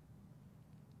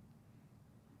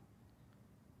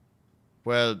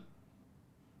 Well,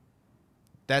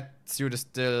 that suit is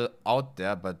still out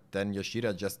there, but then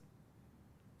Yoshida just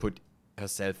put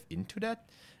herself into that?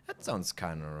 That sounds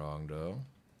kinda wrong, though.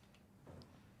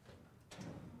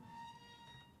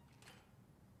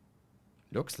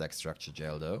 Looks like structure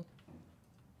gel, though.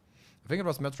 I think it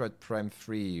was Metroid Prime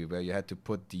 3, where you had to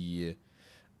put the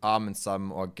arm in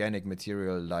some organic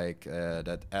material like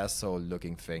that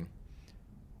asshole-looking thing.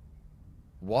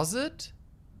 Was it?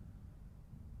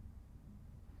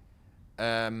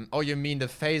 Oh, you mean the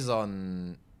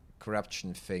Phazon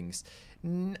corruption things.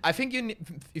 I think you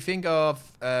think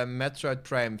of Metroid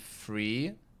Prime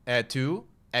 2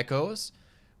 Echoes,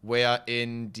 where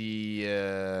in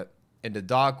the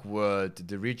Dark World,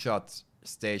 the recharge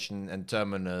station and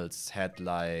terminals had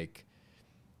like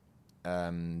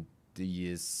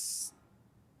these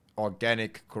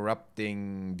organic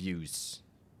corrupting views.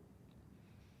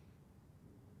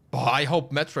 Oh, I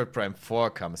hope Metroid Prime 4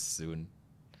 comes soon.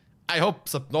 I hope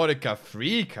Subnautica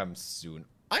 3 comes soon.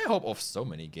 I hope of so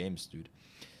many games, dude.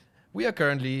 We are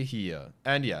currently here.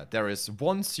 And yeah, there is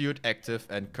one suit active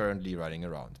and currently running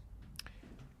around.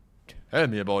 Tell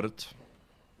me about it.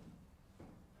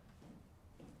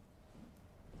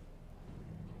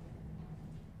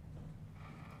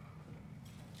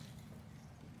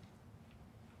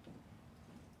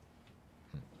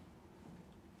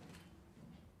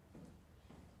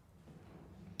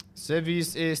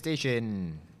 Service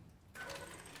station.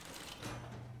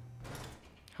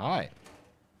 Hi.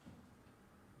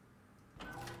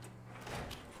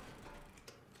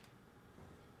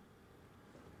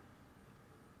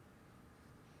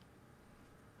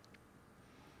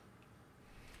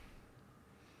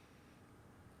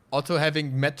 Otto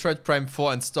having Metroid Prime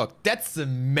 4 in stock. That's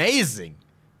amazing.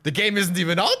 The game isn't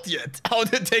even out yet. How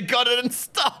did they got it in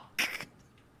stock?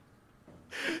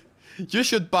 You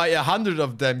should buy 100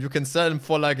 of them. You can sell them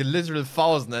for like a literal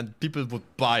 1,000 and people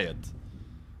would buy it.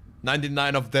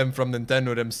 99 of them from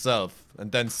Nintendo themselves.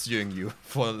 And then suing you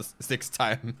for 6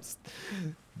 times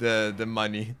the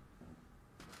money.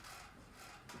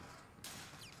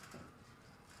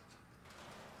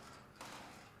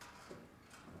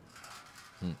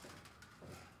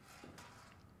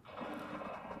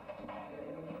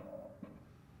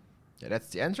 Yeah, that's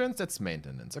the entrance, that's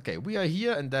maintenance. Okay, we are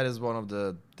here, and that is one of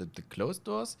the closed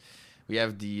doors. We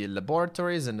have the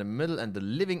laboratories in the middle and the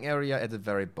living area at the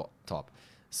very top.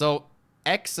 So,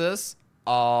 X's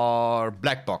are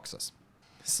black boxes.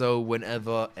 So,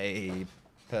 whenever a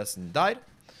person died,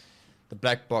 the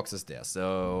black box is there.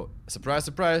 So, surprise,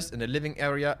 surprise, in the living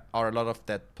area are a lot of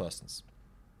dead persons.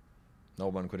 No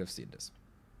one could have seen this.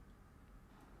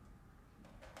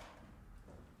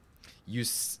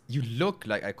 You look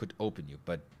like I could open you,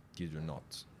 but you do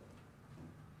not.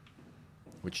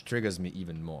 Which triggers me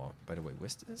even more. By the way,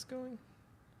 where's this going?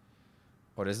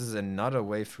 Oh, this is another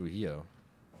way through here.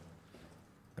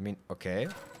 I mean, okay.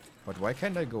 But why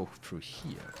can't I go through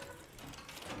here?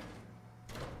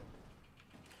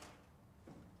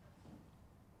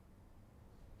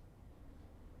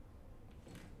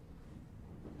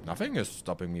 Nothing is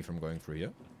stopping me from going through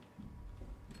here.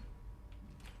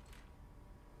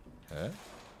 Huh?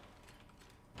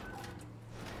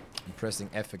 I'm pressing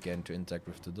F again to interact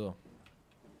with the door.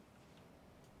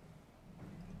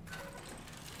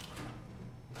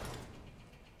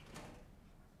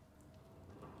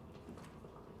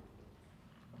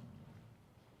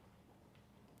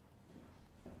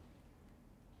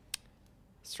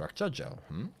 Structure gel,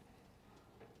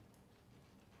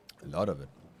 A lot of it.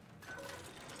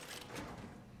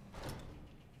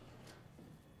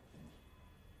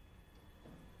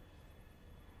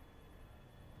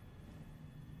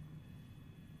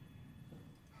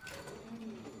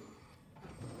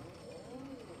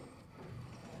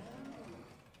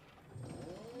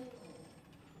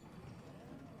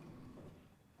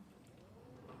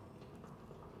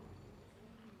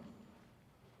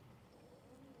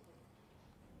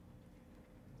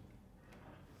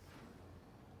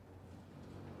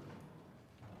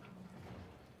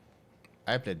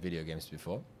 I played video games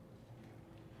before.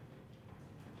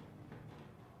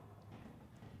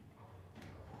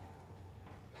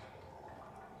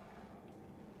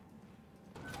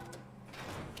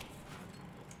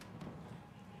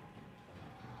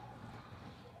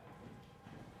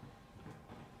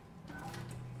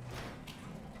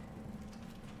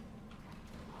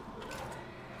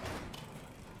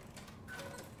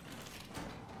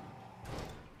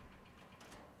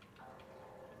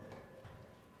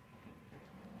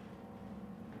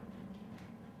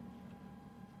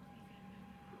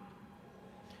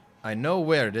 I know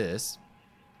where it is.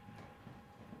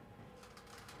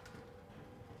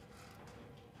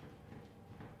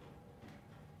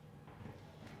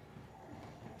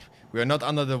 We are not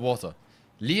under the water.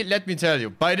 Let me tell you,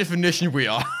 by definition we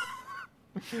are.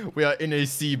 We are in a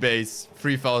sea base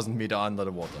 3,000 meters under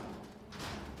the water.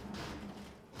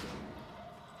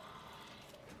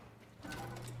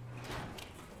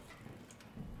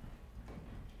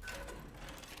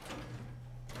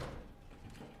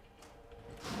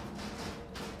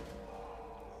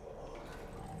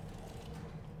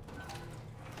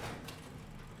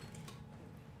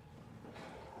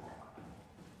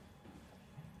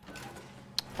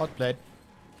 Hot plate.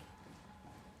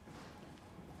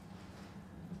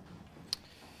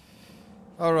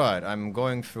 Alright, I'm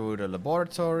going through the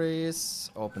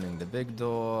laboratories, opening the big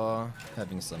door,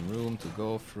 having some room to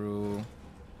go through.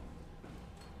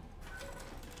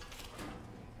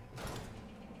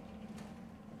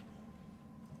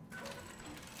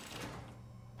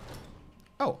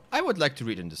 Oh, I would like to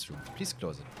read in this room. Please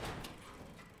close it.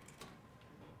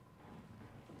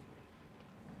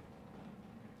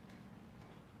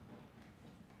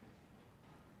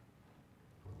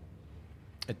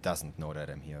 It doesn't know that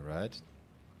I'm here, right?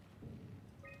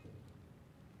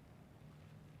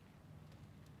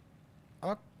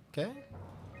 Okay.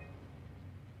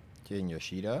 Jin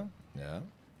Yoshida, yeah.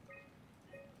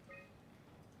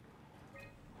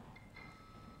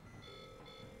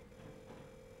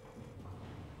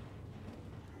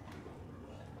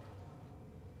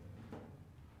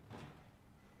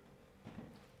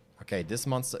 Okay, this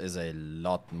monster is a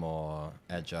lot more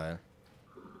agile.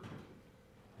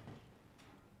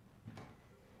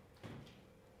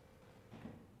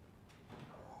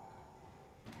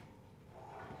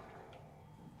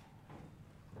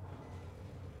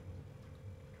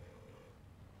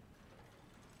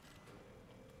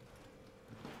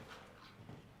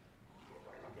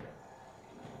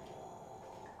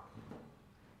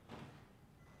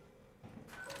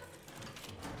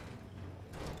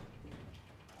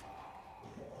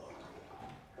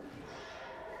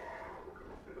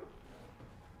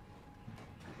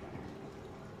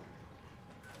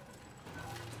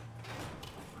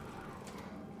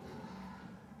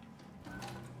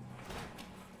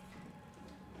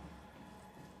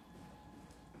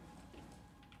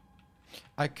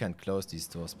 I can't close these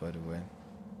doors, by the way.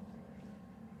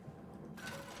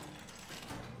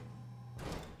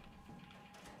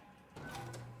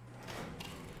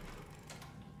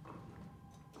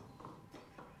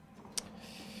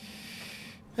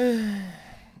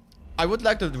 I would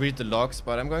like to read the logs,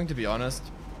 but I'm going to be honest.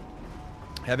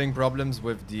 Having problems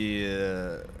with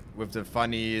the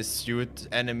funny suit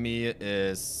enemy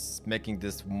is making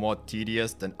this more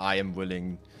tedious than I am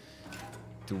willing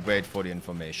to wait for the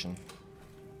information.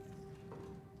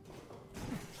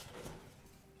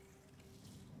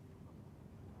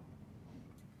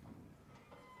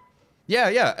 Yeah.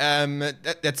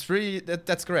 That's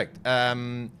correct.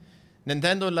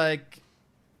 Nintendo, like,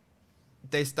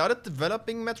 they started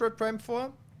developing Metroid Prime 4,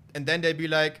 and then they'd be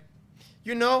like,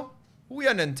 you know, we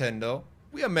are Nintendo,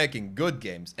 we are making good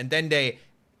games, and then they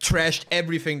trashed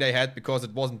everything they had because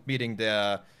it wasn't meeting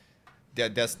their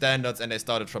standards, and they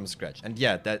started from scratch. And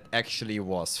yeah, that actually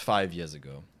was 5 years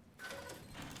ago.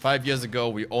 5 years ago,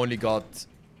 we only got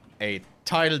a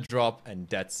title drop, and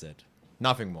that's it.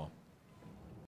 Nothing more.